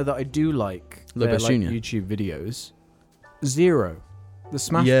streamer that I do like. Lobos like Jr. YouTube videos. Zero. The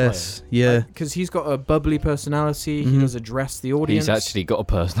Smash Yes, player. yeah. Because he's got a bubbly personality. He Mhm. does address the audience. He's actually got a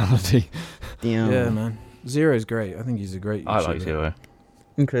personality. Damn. Yeah, man. Zero's great. I think he's a great YouTuber. I like Zero.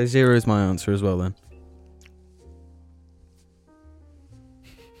 Okay, 0 is my answer as well then.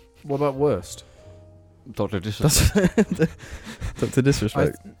 What about worst? Dr. Disrespect. That's Dr.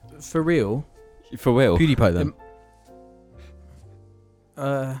 Disrespect. For real? For real. PewDiePie then.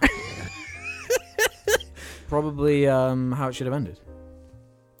 Probably How It Should Have Ended.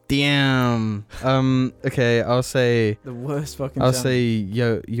 Damn. Okay, I'll say The worst fucking I'll channel. say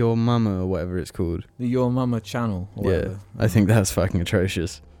your mama or whatever it's called. The Your Mama channel. Or Yeah, whatever. I think that's fucking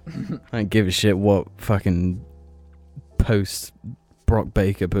atrocious. I don't give a shit what fucking post Brock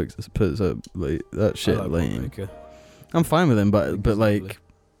Baker puts up, like that shit. I like Like, Brock Baker. I'm fine with him, I but think he's like lovely.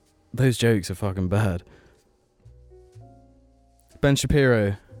 those jokes are fucking bad. Ben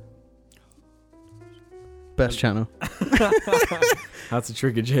Shapiro, best channel. How to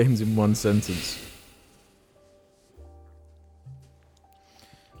trigger James in one sentence.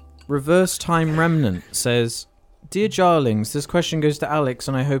 Reverse Time Remnant says, Dear Jarlings, this question goes to Alex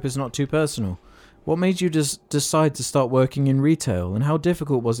and I hope it's not too personal. What made you decide to start working in retail, and how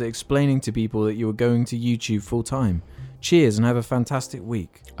difficult was it explaining to people that you were going to YouTube full time? Cheers and have a fantastic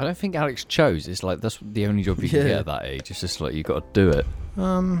week. I don't think Alex chose. It's like that's the only job you can Yeah. get at that age. It's just like you got to do it.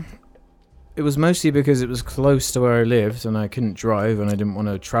 It was mostly because it was close to where I lived and I couldn't drive and I didn't want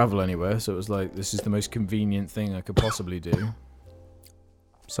to travel anywhere, so it was like, this is the most convenient thing I could possibly do.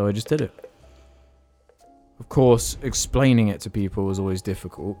 So I just did it. Of course, explaining it to people was always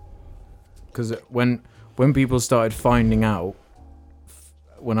difficult, because when people started finding out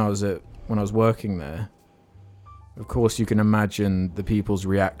when I was working there, of course you can imagine the people's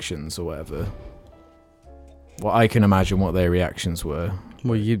reactions or whatever. Well, I can imagine what their reactions were.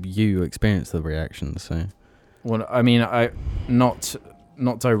 Well, you experienced the reactions, so. Well, I mean, not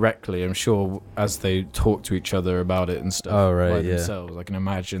directly. I'm sure as they talk to each other about it and stuff, Oh, right, by yeah. themselves, I can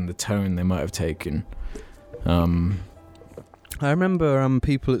imagine the tone they might have taken. I remember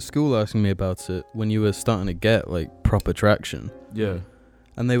people at school asking me about it when you were starting to get like proper traction, Yeah.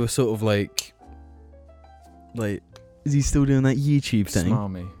 and they were sort of like, is he still doing that YouTube thing?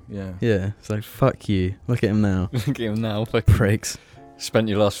 Smarmy. Yeah. Yeah, it's like, fuck you. Look at him now. Look at him now. Fucking Pricks. spent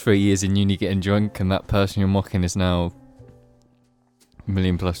your last 3 years in uni getting drunk, and that person you're mocking is now $1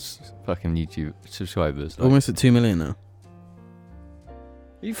 million+ fucking YouTube subscribers. Like, Almost at 2 million now.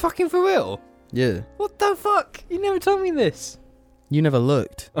 you fucking for real? Yeah. What the fuck? You never told me this. You never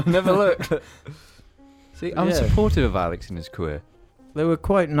looked. I've never looked. See, I'm Yeah. supportive of Alex in his career. They were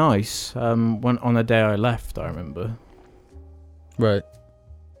quite nice. When on the day I left, I remember. Right.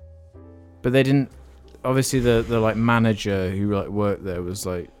 But they didn't. Obviously, the like manager who like worked there was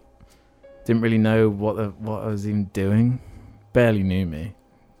like didn't really know what I was even doing. Barely knew me.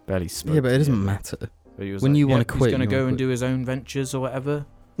 Barely spoke. Yeah, but to it doesn't me. matter. But he was When like, you wanna "Yep, quit, he's gonna you go wanna and quit." do his own ventures or whatever.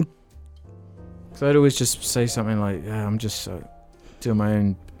 So I'd always just say something like, "Yeah, I'm just doing my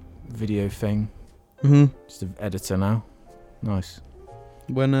own video thing. Mm-hmm. Just an editor now." Nice.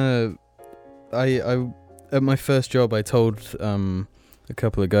 When I at my first job, I told a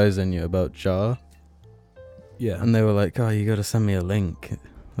couple of guys I knew about Jar, Yeah. and they were like, "Oh, you got to send me a link,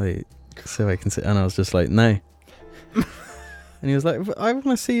 like, so I can see." And I was just like, "No." And he was like, "I want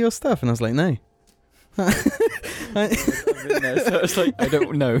to see your stuff," and I was like, "No." So it's like, I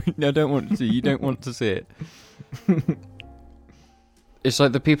don't know. No, I don't want to see. You don't want to see it. It's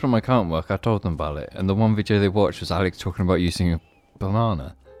like the people in my current work, I told them about it, and the one video they watched was Alex talking about using a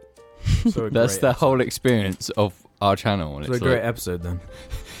banana. So That's the whole experience of our channel. And It's a it's great like episode then.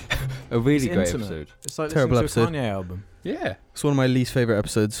 a really It's great intimate. episode. It's like Terrible listening episode. to a Kanye album. Yeah. It's one of my least favorite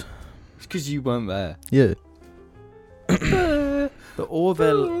episodes. It's because you weren't there. Yeah. The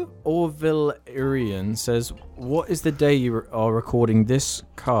Orville-Irian says, "What is the day you are recording this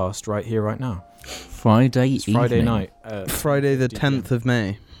cast right here, right now?" Friday It's Friday night. Friday the 10th. 10th of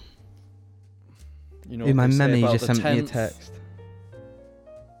May. You know In my what they say meme, about just the sent me a 10th? text.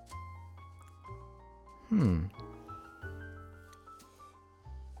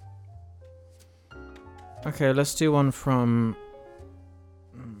 Okay, let's do one from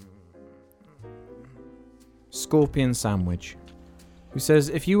Scorpion Sandwich, who says,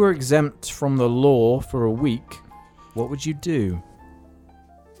 "If you were exempt from the law for a week, what would you do?"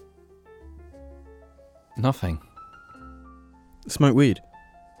 Nothing. Smoke weed.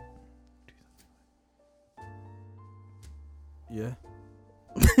 Yeah.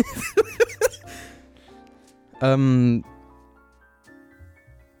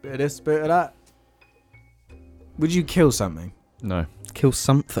 Bit of this, bit of that. Would you kill something? No. Kill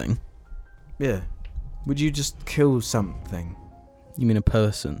something. Yeah. Would you just kill something? You mean a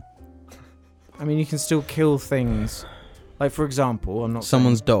person? I mean, you can still kill things. Like, for example,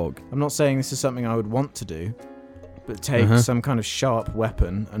 Someone's dog. I'm not saying this is something I would want to do, but take Uh-huh. some kind of sharp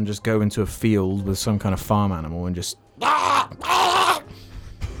weapon and just go into a field with some kind of farm animal and just...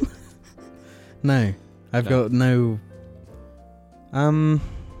 No. I've No. got no...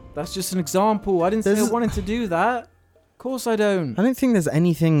 That's just an example. I didn't say I There's- wanted to do that. Of course I don't. I don't think there's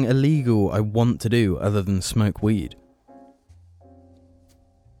anything illegal I want to do other than smoke weed.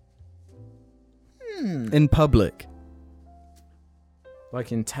 In public.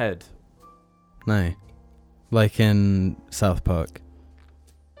 Like in Ted. No. Like in South Park.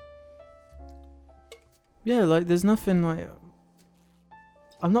 Yeah, like there's nothing like...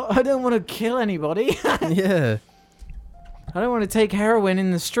 I don't want to kill anybody. Yeah. I don't want to take heroin in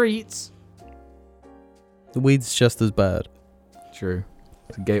the streets. The weed's just as bad. True.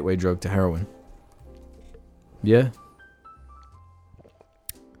 It's a gateway drug to heroin. Yeah.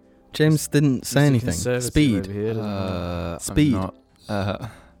 James didn't say Mr. anything. Conservative Speed. over here, doesn't he? Speed. I'm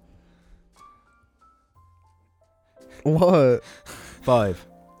not, What? 5.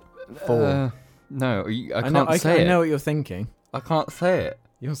 4. No, I can't say I it. know what you're thinking. I can't say it.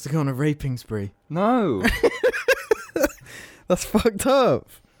 He wants to go on a raping spree. No. That's fucked up.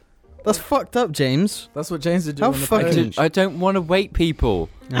 That's fucked up, James. That's what James would do How on the fucking- page. I don't want to wait people.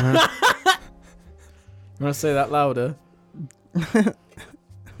 Uh-huh. I'm going to say that louder.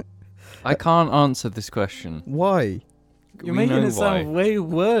 I can't answer this question. Why? You're We making know it sound way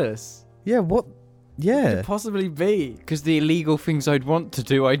worse. Yeah, what? What Yeah. could it possibly be? Because the illegal things I'd want to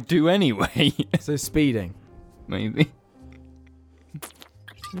do, I'd do anyway. So speeding. Maybe.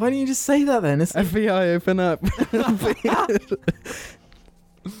 Why don't you just say that then? It's FBI, open up.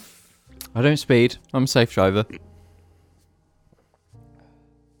 I don't speed. I'm a safe driver.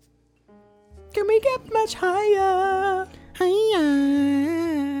 Can we get much higher?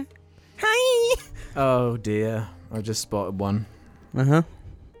 Hiya. Hi. Oh dear. I just spotted one. Uh-huh.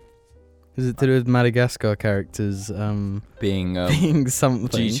 Is it to do with Madagascar characters Being being something?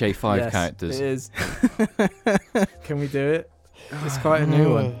 GTA 5 Yes, characters. It is. Can we do it? It's quite a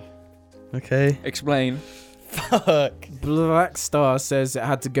new one. Okay. Explain. Fuck. Black Star says it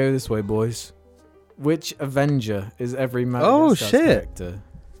had to go this way, boys. Which Avenger is every Madagascar Oh, shit. character?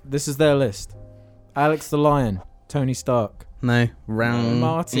 This is their list. Alex the Lion, Tony Stark, No. Round.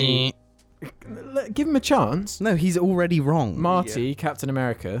 Marty. Give him a chance. No, he's already wrong. Marty, Captain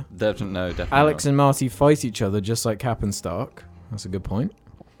America. Definitely Alex not. and Marty fight each other just like Cap and Stark. That's a good point.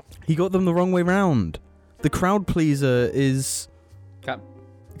 He got them the wrong way round. The crowd pleaser is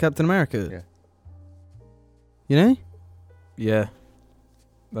Captain America. Yeah. You know? Yeah,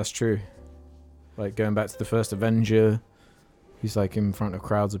 that's true. Like going back to the first Avenger, he's like in front of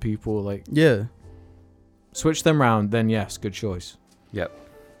crowds of people. Like, Yeah. switch them round, then yes, good choice. Yep.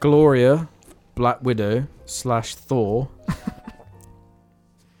 Gloria, Black Widow / Thor.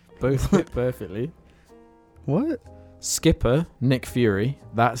 Both fit perfectly. What? Skipper, Nick Fury.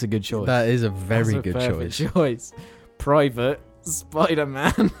 That's a good choice. That is a very That's a good perfect choice. Private,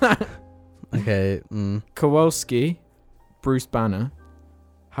 Spider-Man. Okay. Kowalski, Bruce Banner.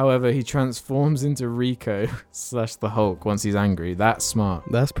 However, he transforms into Rico / the Hulk once he's angry. That's smart.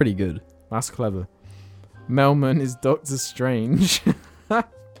 That's pretty good. That's clever. Melman is Doctor Strange.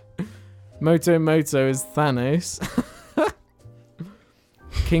 Moto is Thanos.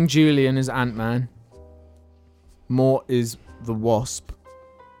 King Julian is Ant-Man. Mort is the Wasp.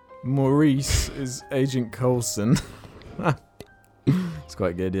 Maurice is Agent Coulson. It's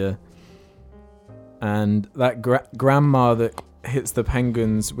quite good, yeah. And that grandma that hits the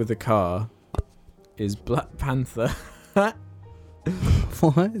penguins with a car is Black Panther.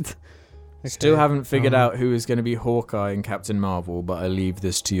 What? Still haven't figured out who is going to be Hawkeye and Captain Marvel, but I leave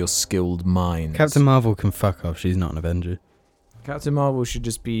this to your skilled minds. Captain Marvel can fuck off. She's not an Avenger. Captain Marvel should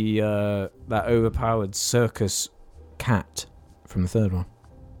just be that overpowered circus cat from the third one.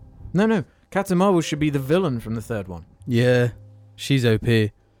 No. Captain Marvel should be the villain from the third one. Yeah. She's OP.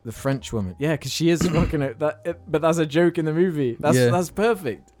 The French woman. Yeah, because she is fucking but that's a joke in the movie. That's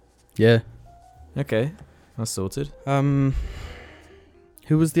perfect. Yeah. Okay, that's sorted.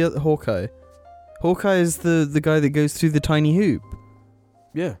 Who was the other Hawkeye? Hawkeye is the guy that goes through the tiny hoop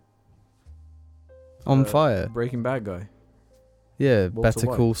Yeah. on fire. Breaking Bad guy. Yeah, Walter Better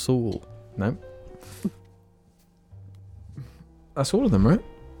White. Call Saul. No. That's all of them, right?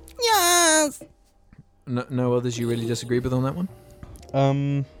 Yes. No others you really disagree with on that one?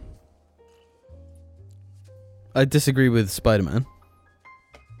 I disagree with Spider-Man.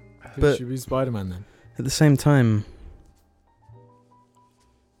 Who But- should be Spider-Man then? At the same time,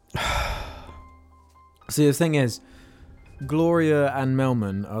 See, the thing is, Gloria and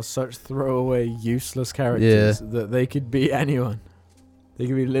Melman are such throwaway, useless characters that they could be anyone. They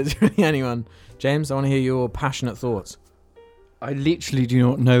could be literally anyone. James, I want to hear your passionate thoughts. I literally do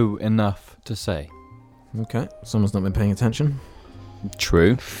not know enough to say. Okay, someone's not been paying attention.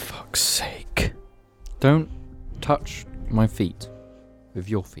 True. fuck's sake. Don't touch my feet with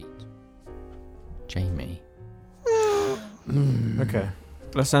your feet, Jamie. Okay,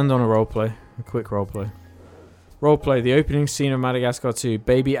 let's end on a roleplay. A quick roleplay. Roleplay, the opening scene of Madagascar 2.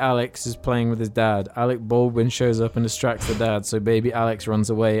 Baby Alex is playing with his dad. Alec Baldwin shows up and distracts the dad, so baby Alex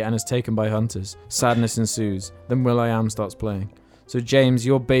runs away and is taken by hunters. Sadness ensues. Then Will.i.am starts playing. So James,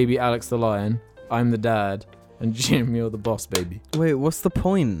 you're baby Alex the lion. I'm the dad. And Jim, you're the boss baby. Wait, what's the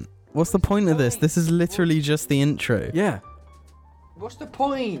point? What's the point of this? This is literally just the intro. Yeah. What's the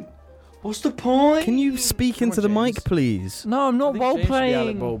point? What's the point? Can you speak Come into on, the James. mic, please? No, I'm not I think role James should be Alec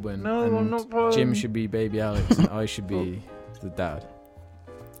playing. Baldwin, No, and I'm not playing. Jim should be baby Alex and I should be the dad.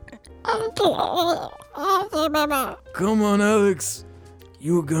 Come on, Alex.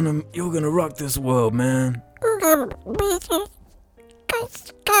 You're gonna rock this world, man.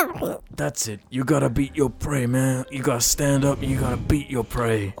 That's it. You gotta beat your prey, man. You gotta stand up and you gotta beat your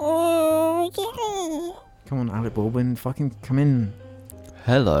prey. Come on, Alec Baldwin. Fucking come in.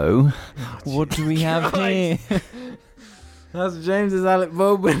 Hello. What do we have here? That's James's Alec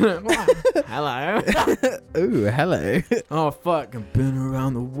Baldwin. Hello. Ooh, hello. Oh, fuck. I've been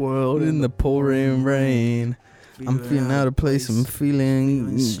around the world In the pouring rain, I'm feeling out of place. I'm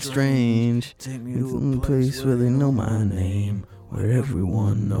feeling strange. Take me It's to in a place where they know my name, where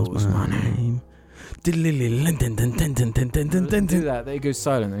everyone knows my name. Do that. Then he goes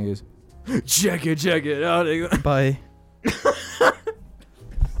silent. Then he goes, check it out. He goes, Bye.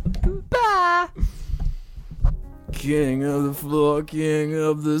 king of the floor, king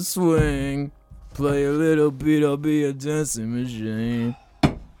of the swing. Play a little beat, I'll be a dancing machine.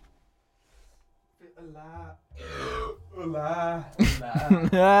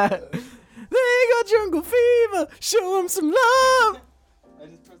 They got jungle fever. Show them some love. I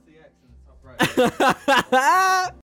just pressed the X in the top right.